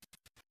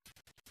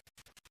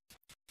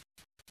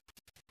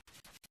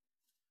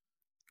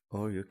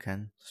 Or you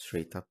can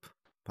straight up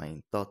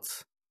paint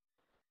dots,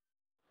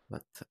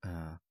 but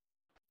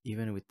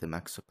even with the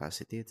max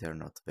opacity, they're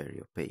not very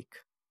opaque.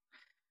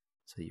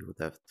 So you would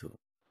have to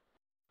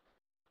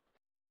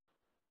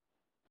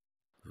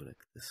do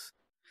like this.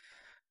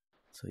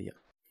 So yeah,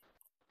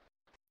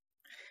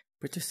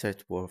 pretty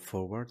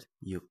straightforward.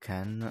 You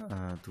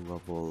can do a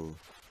whole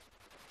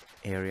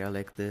area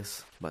like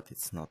this, but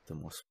it's not the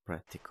most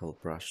practical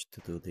brush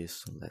to do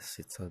this unless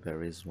it's a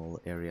very small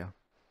area.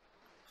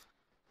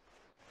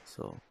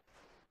 So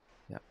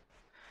yeah,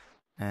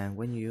 and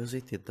when you use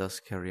it, it does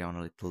carry on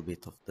a little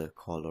bit of the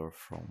color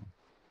from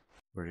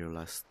where you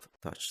last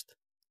touched,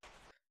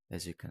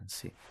 as you can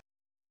see.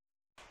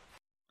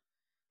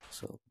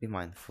 So be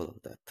mindful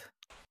of that.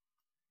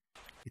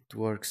 It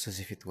works as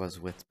if it was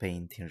wet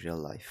paint in real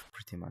life,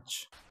 pretty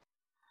much.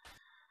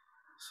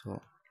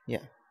 So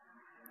yeah,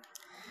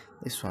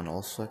 this one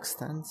also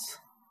extends,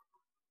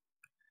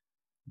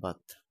 but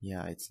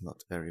yeah, it's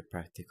not very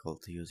practical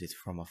to use it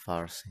from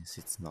afar since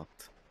it's no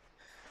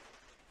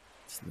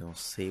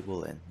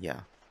stable, and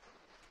yeah,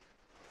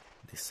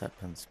 this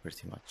happens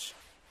pretty much.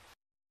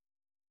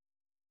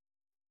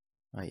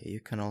 Oh yeah, you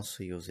can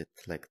also use it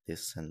like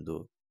this and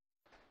do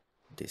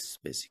this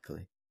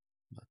basically,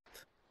 but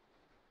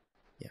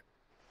yeah,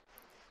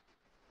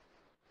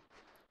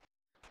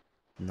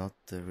 not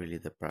really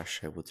the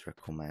brush I would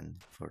recommend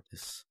for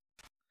this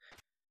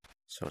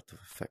sort of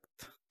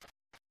effect.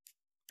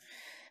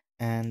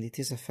 And it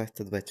is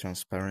affected by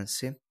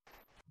transparency,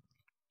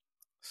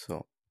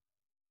 so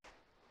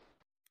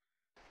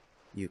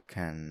you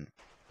can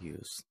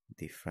use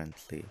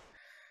differently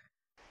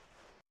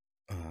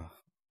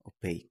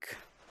opaque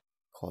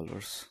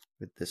colors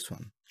with this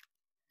one.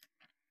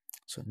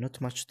 So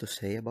not much to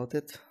say about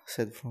it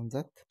aside from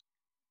that.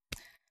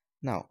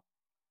 Now,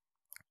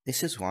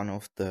 this is one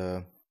of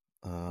the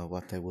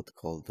what I would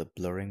call the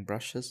blurring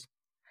brushes,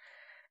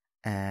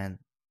 and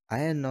I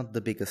am not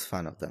the biggest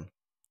fan of them,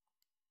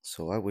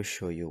 so I will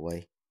show you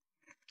why.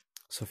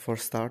 So for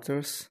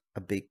starters,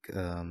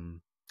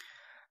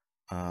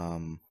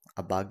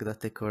 a bug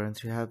that I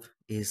currently have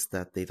is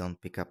that they don't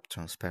pick up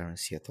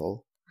transparency at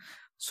all.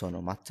 So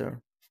no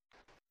matter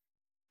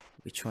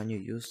which one you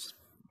use,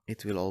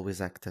 it will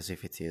always act as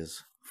if it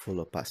is full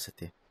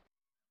opacity.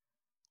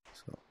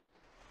 So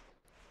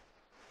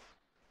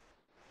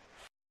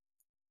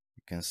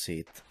you can see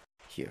it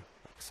here,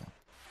 for example.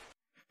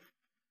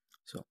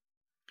 So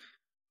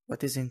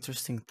what is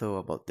interesting though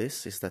about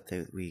this is that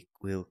we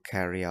will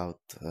carry the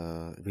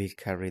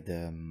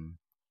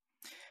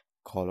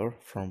color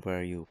from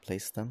where you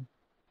place them,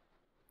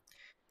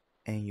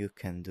 and you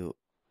can do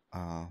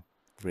a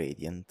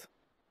gradient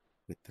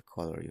with the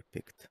color you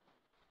picked,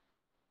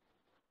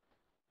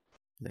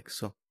 like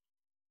so.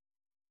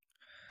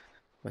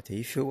 But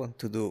if you want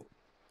to do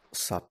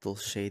subtle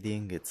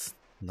shading, it's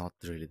not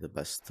really the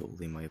best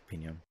tool in my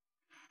opinion.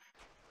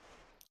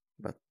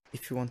 But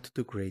if you want to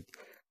do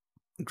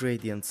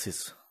gradients,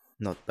 is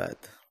not bad.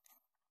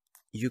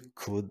 You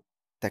could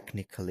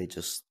technically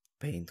just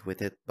paint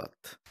with it,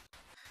 but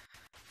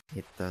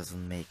it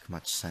doesn't make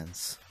much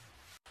sense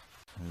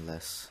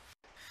unless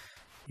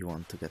you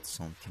want to get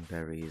something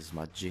very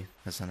smudgy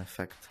as an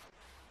effect.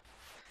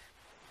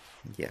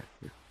 Yeah,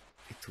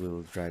 it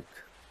will drag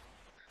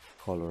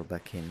color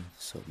back in,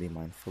 so be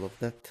mindful of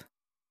that,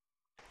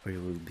 or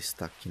you will be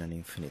stuck in an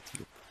infinite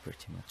loop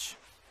pretty much.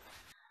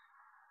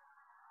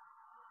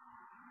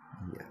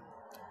 Yeah,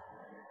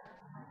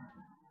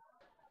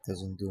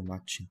 doesn't do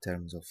much in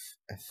terms of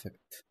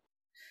effect,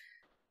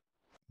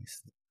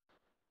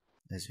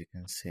 as you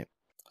can see.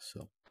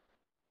 So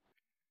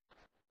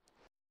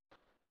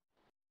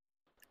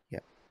yeah,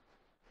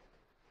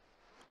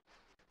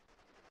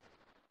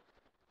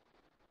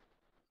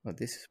 oh,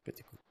 this is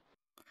pretty cool.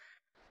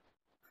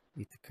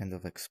 It kind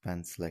of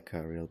expands like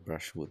a real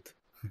brush would.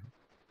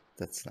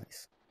 That's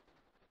nice.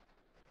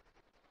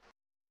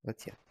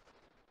 But yeah,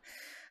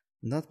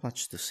 not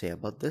much to say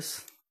about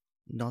this.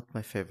 Not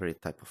my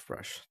favorite type of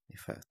brush,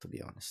 if I have to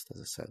be honest,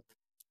 as I said.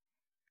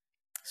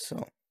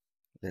 So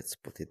let's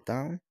put it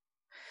down,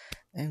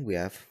 and we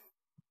have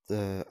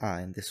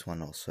and this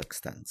one also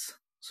extends.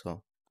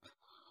 So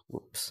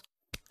whoops,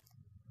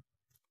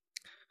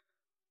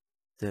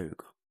 there you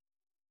go.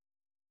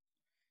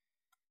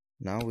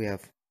 Now we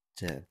have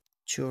the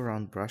two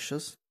round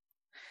brushes,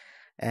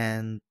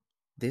 and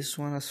this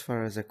one, as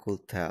far as I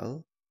could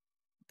tell,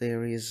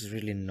 there is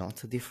really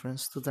not a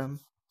difference to them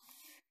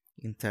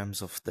in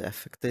terms of the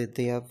effect that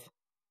they have.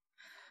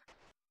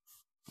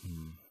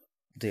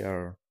 They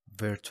are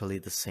virtually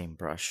the same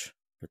brush,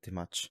 pretty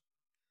much.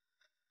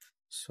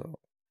 So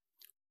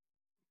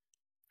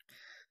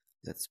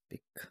let's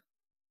pick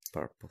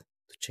purple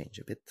to change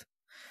a bit.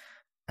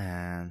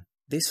 And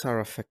these are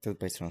affected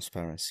by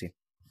transparency,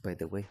 by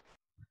the way.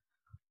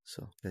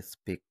 So let's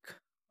pick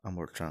a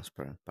more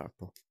transparent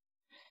purple.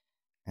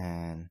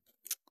 And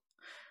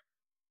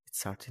it's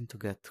starting to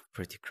get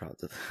pretty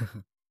crowded.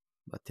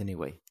 But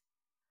anyway,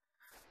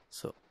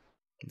 so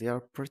they are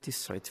pretty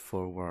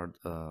straightforward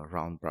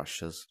round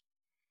brushes.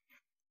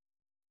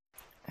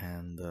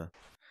 And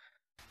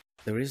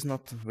there is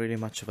not really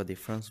much of a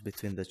difference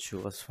between the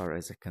two as far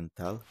as I can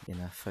tell in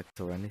effect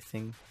or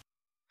anything.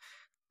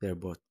 They're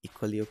both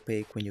equally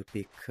opaque when you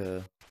pick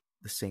the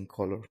same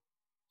color.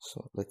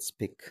 So let's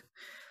pick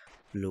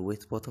blue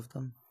with both of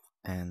them,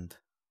 and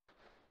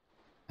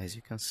as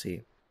you can see,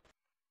 it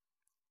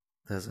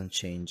doesn't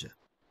change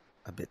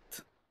a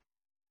bit.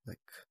 Like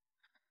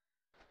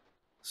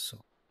so.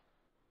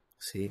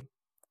 See?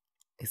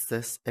 It's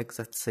this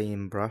exact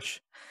same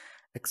brush,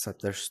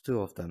 except there's two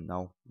of them.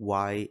 Now,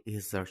 why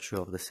is there two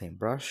of the same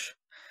brush?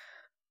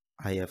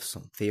 I have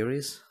some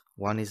theories.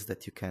 One is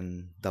that you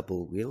can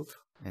double wield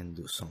and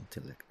do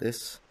something like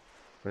this,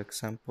 for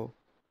example.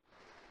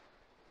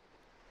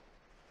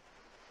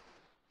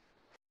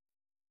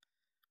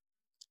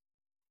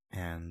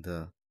 And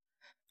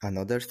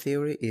another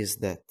theory is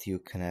that you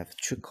can have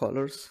two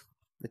colors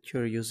that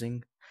you're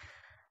using,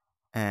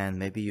 and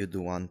maybe you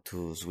do want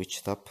to switch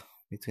it up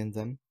between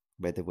them.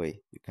 By the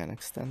way, you can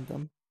extend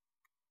them.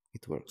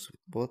 It works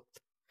with both.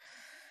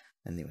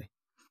 Anyway,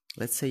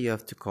 let's say you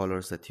have two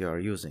colors that you are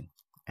using,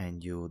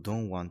 and you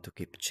don't want to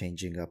keep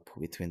changing up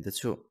between the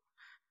two.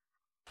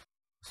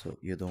 So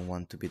you don't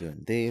want to be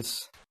doing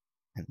this,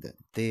 and then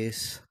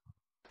this,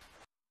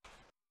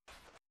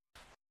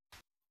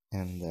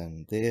 and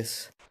then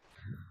this,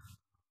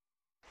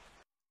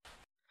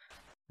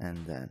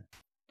 and then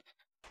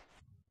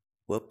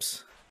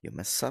whoops, you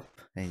mess up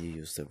and you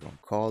use the wrong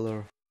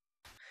color,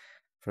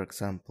 for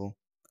example.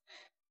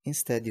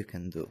 Instead, you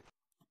can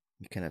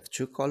have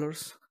two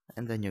colors,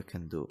 and then you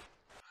can do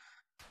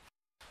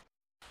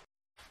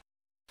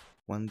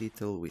one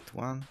detail with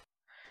one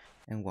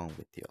and one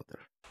with the other.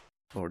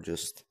 Or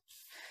just,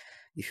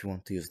 if you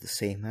want to use the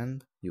same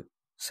hand, you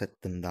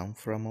set them down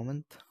for a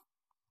moment,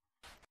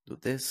 do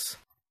this,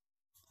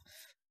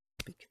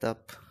 pick it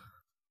up,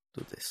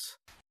 do this.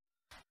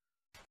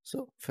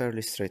 So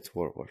fairly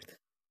straightforward.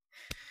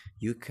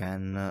 You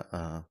can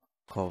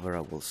cover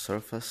a whole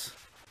surface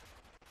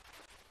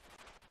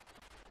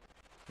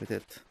with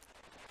it.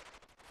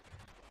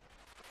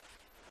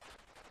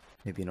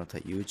 Maybe not a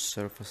huge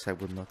surface, I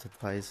would not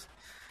advise,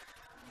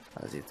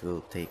 as it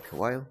will take a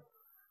while.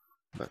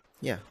 But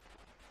yeah,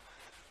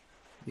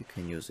 you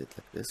can use it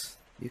like this.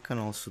 You can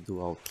also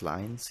do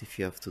outlines if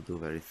you have to do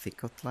very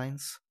thick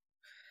outlines.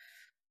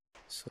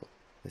 So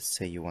let's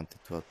say you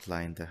wanted to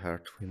outline the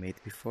heart we made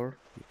before,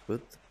 you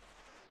could.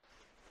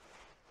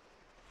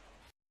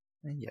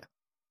 And yeah,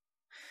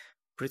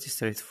 pretty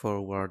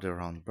straightforward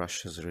around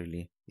brushes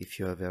really. If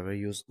you have ever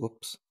used,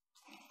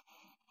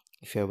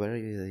 if you have ever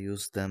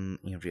used them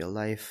in real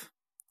life,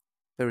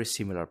 very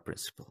similar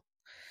principle.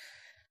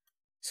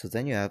 So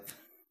then you have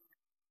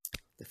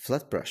the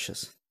flat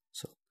brushes.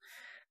 So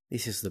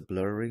this is the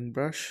blurring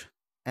brush,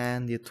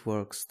 and it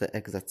works the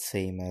exact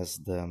same as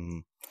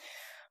the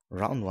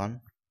round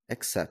one,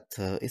 except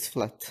it's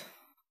flat.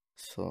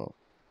 So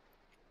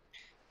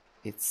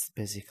it's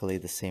basically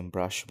the same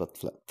brush but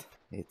flat.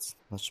 It's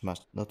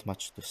not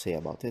much to say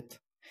about it.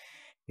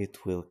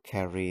 It will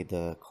carry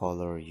the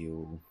color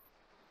you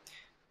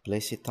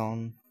place it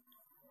on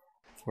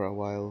for a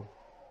while,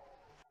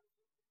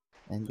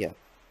 and yeah,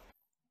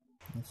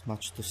 not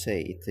much to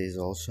say. It is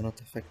also not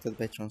affected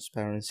by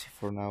transparency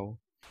for now,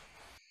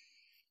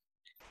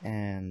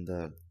 and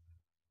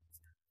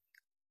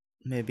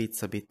maybe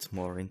it's a bit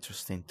more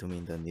interesting to me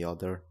than the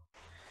other,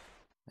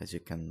 as you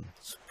can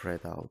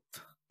spread out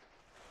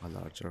a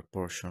larger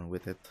portion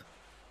with it.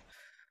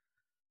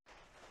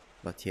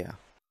 But yeah,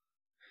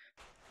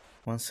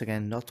 once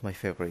again, not my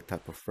favorite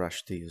type of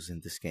brush to use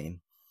in this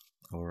game,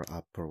 or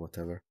app or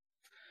whatever.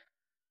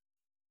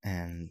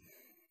 And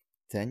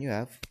then you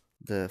have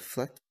the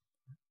flat.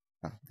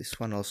 This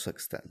one also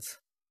extends,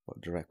 for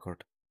the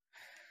record.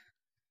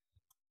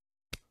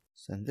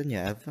 So, and then you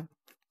have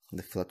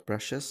the flat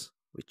brushes,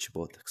 which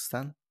both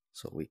extend,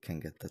 so we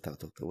can get that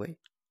out of the way.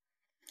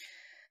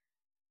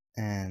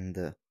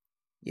 And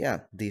yeah,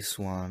 these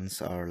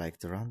ones are like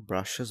the round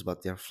brushes,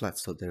 but they're flat,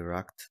 so they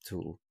react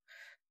to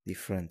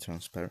different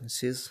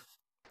transparencies.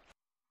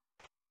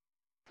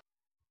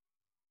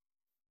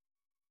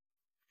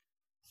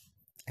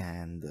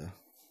 And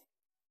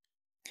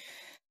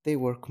they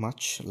work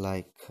much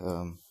like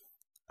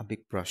a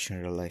big brush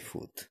in real life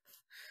would,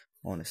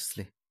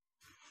 honestly.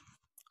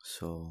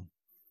 So,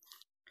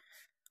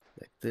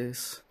 like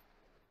this,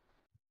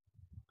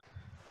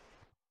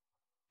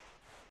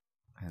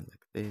 and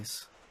like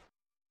this,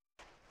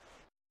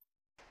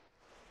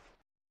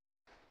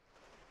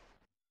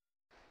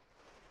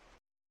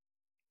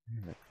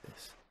 like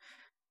this.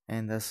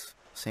 And as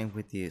same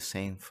with the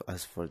same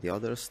as for the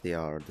others, they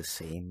are the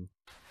same,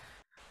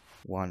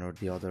 one or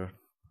the other.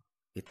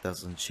 It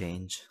doesn't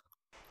change.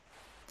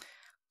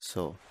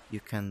 So you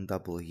can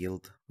double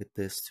yield with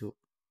this too,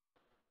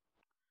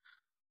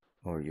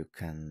 or you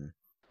can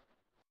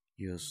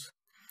use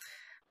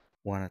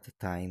one at a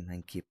time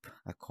and keep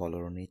a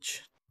color on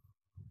each.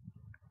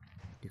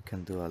 You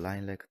can do a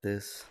line like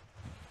this.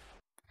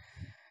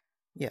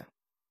 Yeah,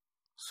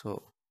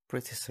 so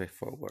pretty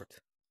straightforward.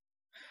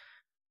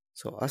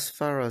 So as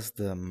far as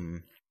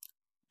the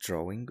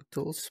drawing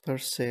tools per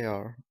se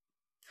are,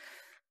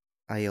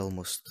 I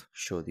almost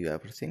showed you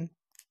everything.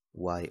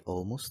 Why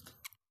almost?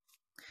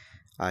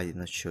 I did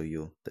not show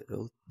you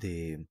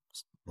the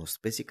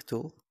most basic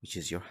tool, which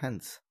is your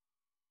hands.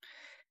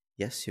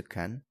 Yes, you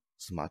can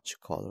smudge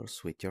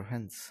colors with your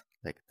hands,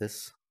 like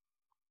this,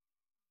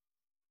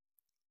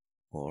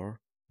 or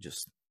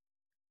just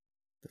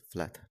the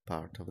flat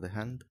part of the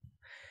hand.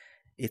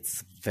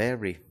 It's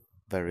very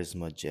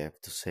smudgy, I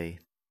have to say.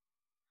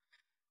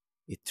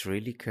 It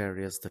really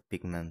carries the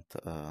pigment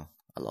a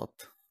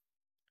lot,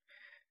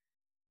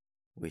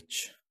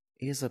 which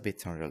is a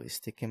bit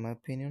unrealistic in my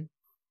opinion.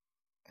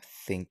 I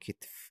think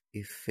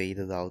if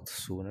faded out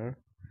sooner,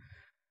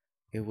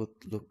 it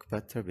would look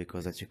better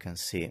because as you can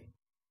see,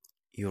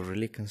 you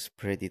really can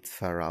spread it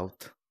far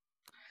out.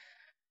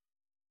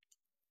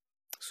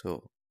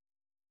 So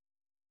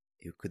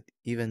you could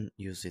even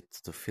use it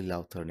to fill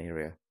out an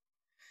area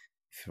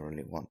if you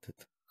really wanted,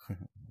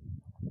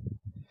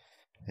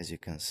 as you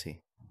can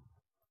see.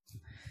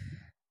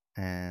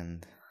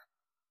 And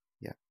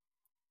yeah,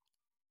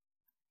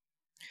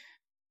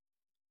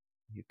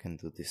 you can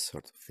do this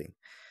sort of thing.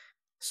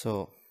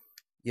 So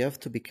you have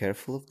to be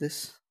careful of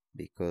this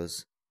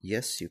because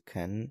yes, you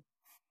can.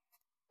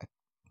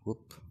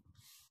 Whoop.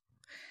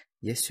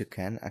 Yes, you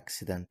can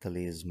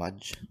accidentally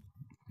smudge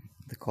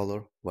the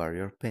color while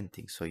you're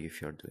painting. So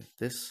if you're doing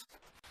this,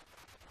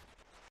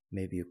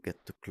 maybe you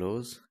get too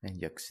close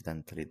and you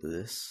accidentally do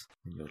this,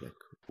 and you're like,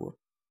 whoa.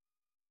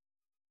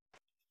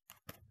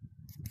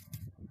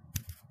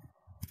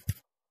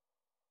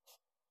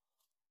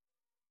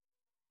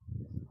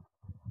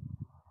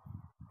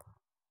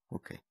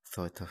 Okay,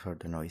 thought I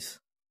heard a noise.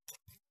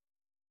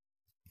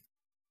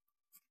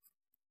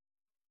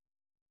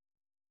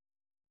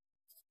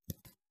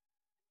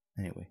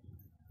 Anyway,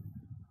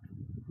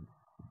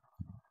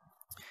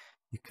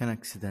 you can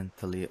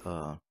accidentally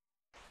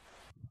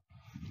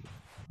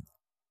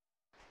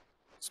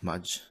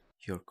smudge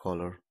your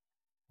color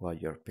while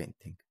you're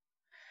painting.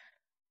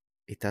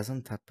 It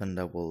hasn't happened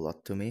a whole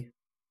lot to me,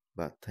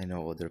 but I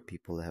know other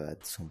people have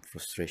had some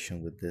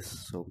frustration with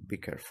this, so be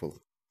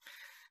careful.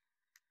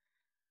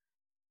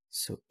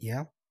 So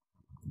yeah,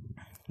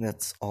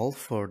 that's all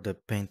for the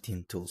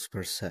painting tools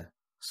per se.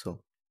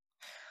 So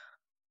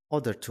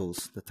other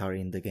tools that are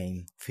in the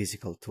game,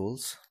 physical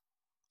tools.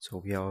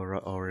 So we are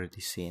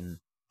already seen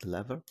the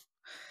lever,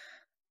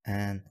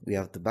 and we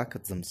have the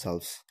buckets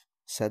themselves.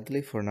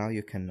 Sadly, for now,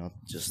 you cannot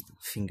just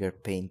finger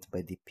paint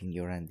by dipping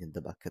your hand in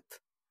the bucket,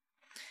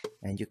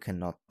 and you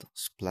cannot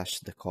splash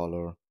the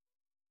color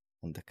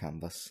on the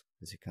canvas,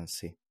 as you can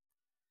see.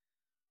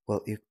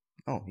 Well,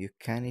 you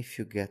can if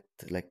you get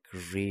like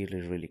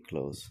really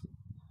close.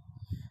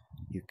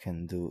 You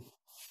can do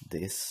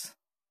this,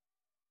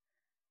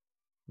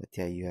 but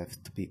yeah, you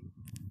have to be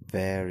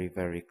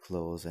very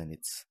close, and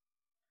it's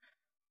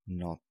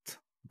not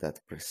that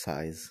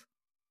precise,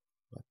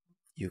 but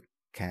you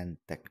can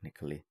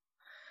technically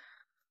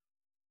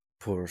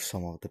pour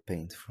some of the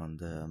paint from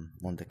the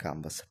on the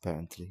canvas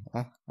apparently.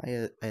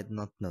 I had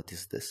not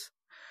noticed this,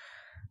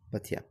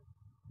 but yeah,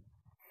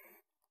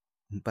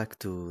 back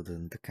to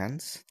the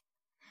cans.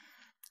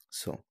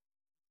 So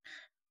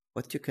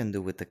what you can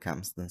do with the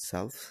cans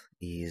themselves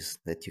is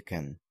that you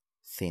can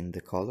thin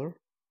the color,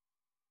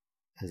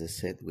 as I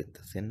said, with the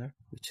thinner,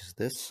 which is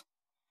this,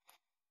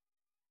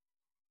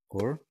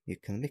 or you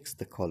can mix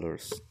the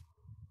colors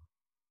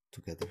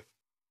together.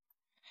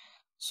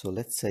 So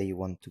let's say you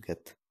want to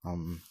get a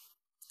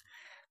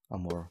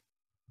more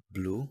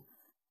blue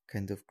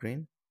kind of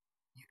green.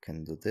 You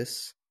can do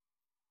this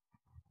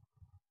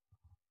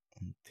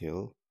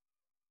until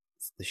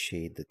it's the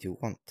shade that you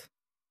want.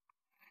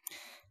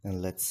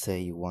 And let's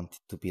say you want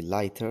it to be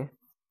lighter,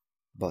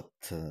 but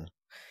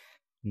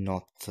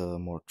not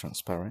more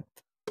transparent.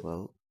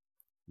 Well,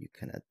 you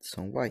can add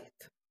some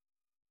white.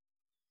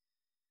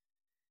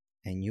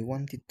 And you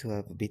want it to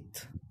have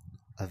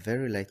a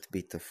very light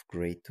bit of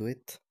gray to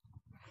it.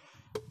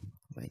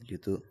 When you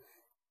do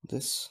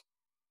this,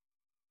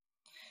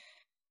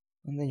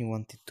 and then you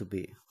want it to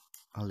be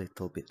a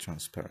little bit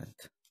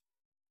transparent.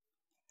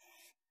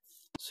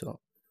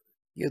 So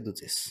you do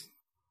this,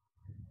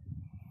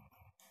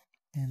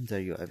 and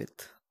there you have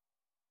it.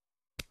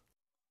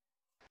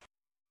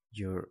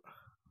 Your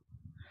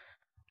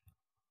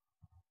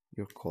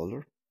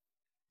color,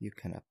 you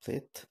can apply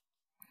it,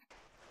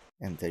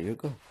 and there you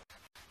go.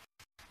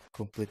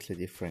 Completely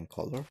different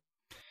color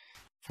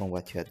from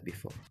what you had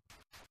before.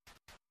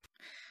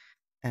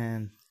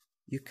 And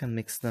you can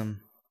mix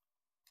them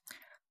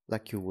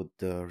like you would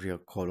the real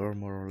color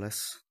more or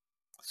less.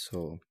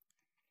 So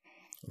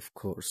of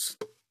course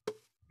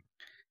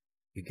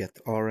you get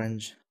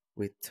orange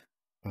with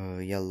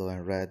yellow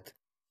and red.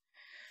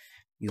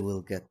 You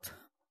will get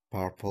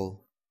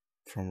purple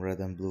from red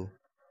and blue,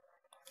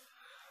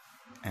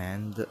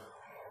 and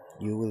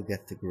you will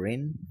get the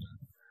green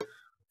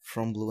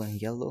from blue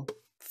and yellow.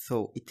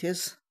 So it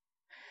is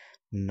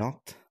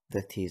not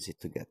that easy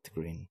to get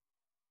green.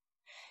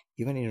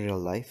 Even in real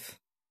life,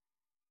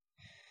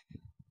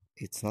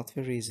 it's not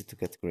very easy to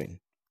get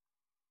green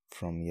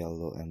from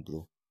yellow and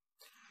blue.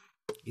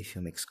 If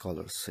you mix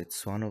colors,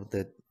 it's one of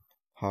the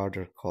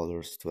harder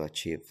colors to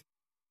achieve.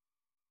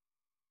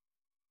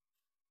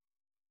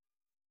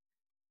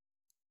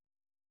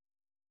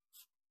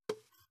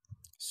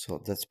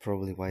 So that's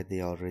probably why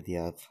they already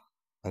have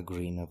a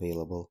green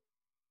available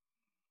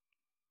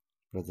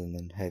rather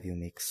than have you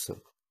mix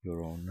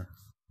your own.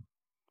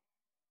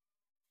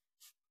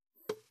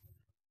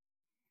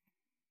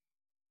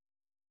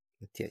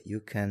 But yeah, you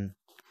can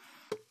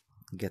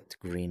get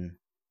green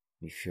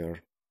if you're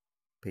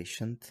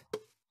patient.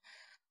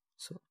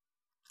 So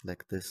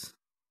like this.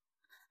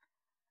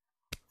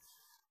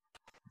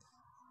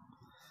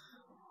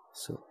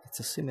 So it's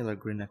a similar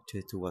green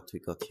actually to what we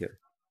got here,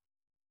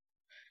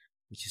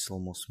 which is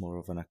almost more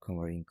of an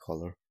aquamarine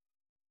color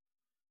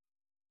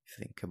if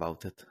you think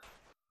about it.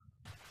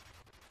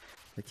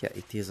 But yeah,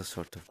 it is a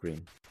sort of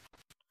green.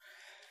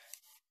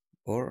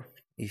 Or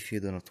if you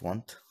do not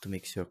want to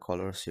mix your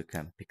colors, you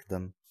can pick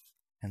them,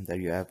 and there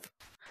you have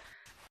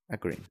a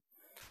green.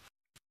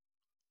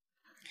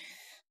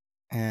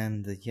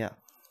 And yeah,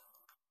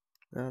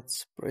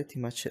 that's pretty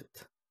much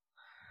it.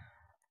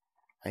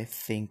 I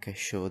think I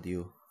showed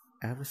you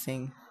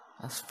everything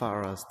as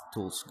far as the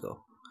tools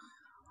go,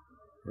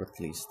 or at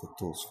least the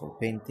tools for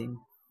painting.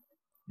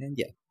 And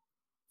yeah,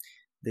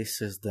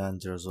 this is the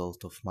end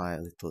result of my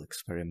little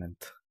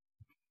experiment.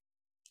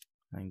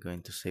 I'm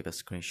going to save a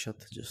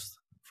screenshot just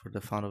for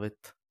the fun of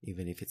it,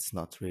 even if it's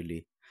not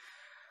really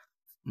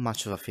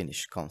much of a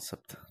finished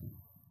concept.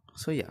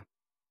 So yeah,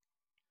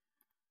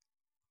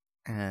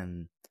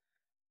 and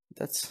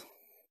that's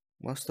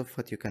most of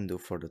what you can do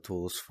for the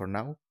tools for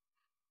now.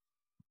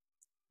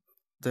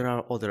 There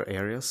are other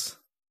areas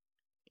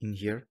in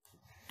here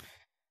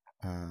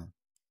uh,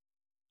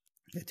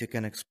 that you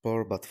can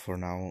explore, but for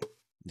now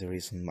there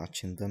isn't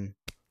much in them.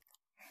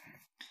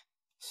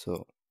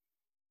 So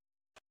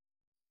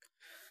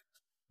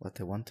what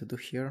I want to do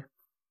here,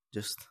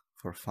 just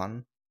for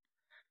fun,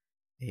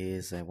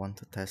 is I want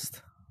to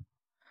test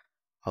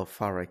how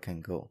far I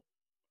can go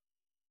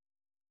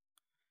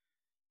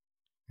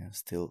and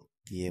still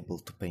be able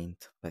to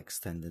paint by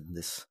extending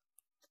this.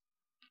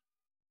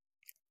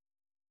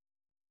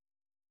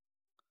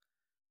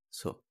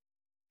 So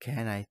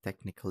can I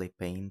technically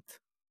paint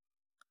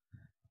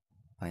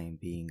by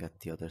being at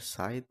the other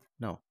side?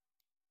 No.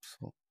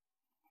 So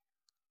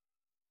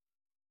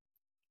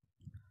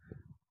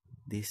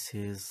this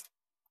is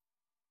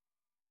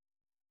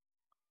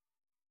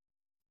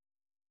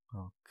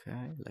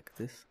okay, like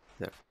this.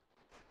 There.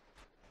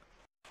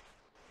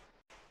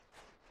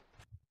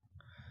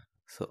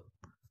 So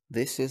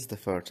this is the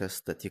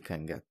furthest that you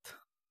can get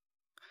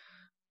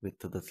with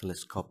the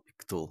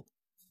telescopic tool,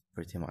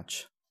 pretty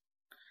much.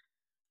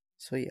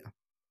 So yeah,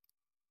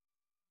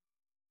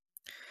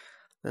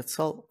 that's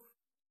all,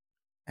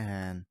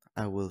 and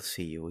I will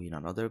see you in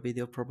another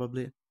video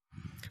probably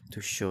to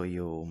show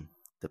you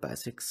the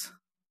basics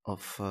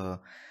of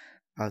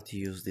how to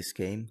use this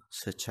game,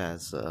 such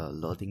as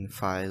loading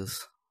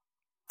files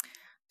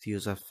to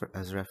use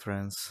as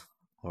reference,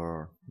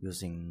 or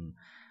using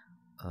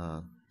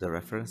the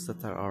reference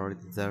that are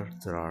already there.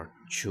 There are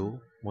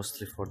two,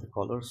 mostly for the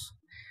colors,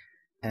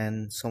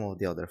 and some of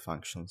the other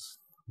functions,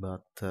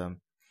 but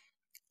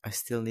I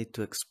still need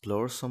to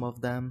explore some of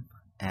them,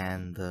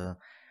 and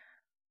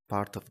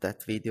part of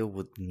that video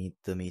would need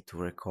me to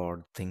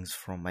record things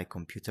from my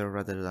computer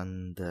rather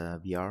than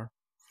the VR,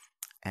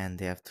 and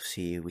they have to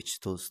see which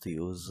tools to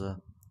use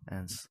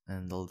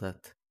and all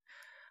that.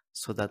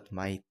 So that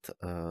might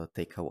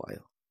take a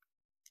while.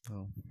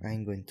 So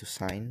I'm going to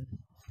sign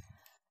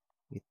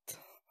with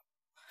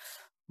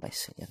my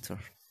signature.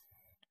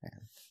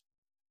 And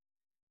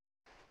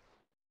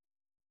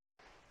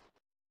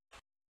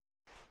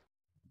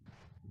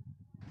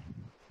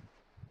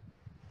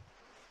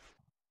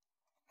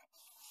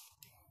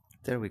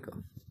there we go.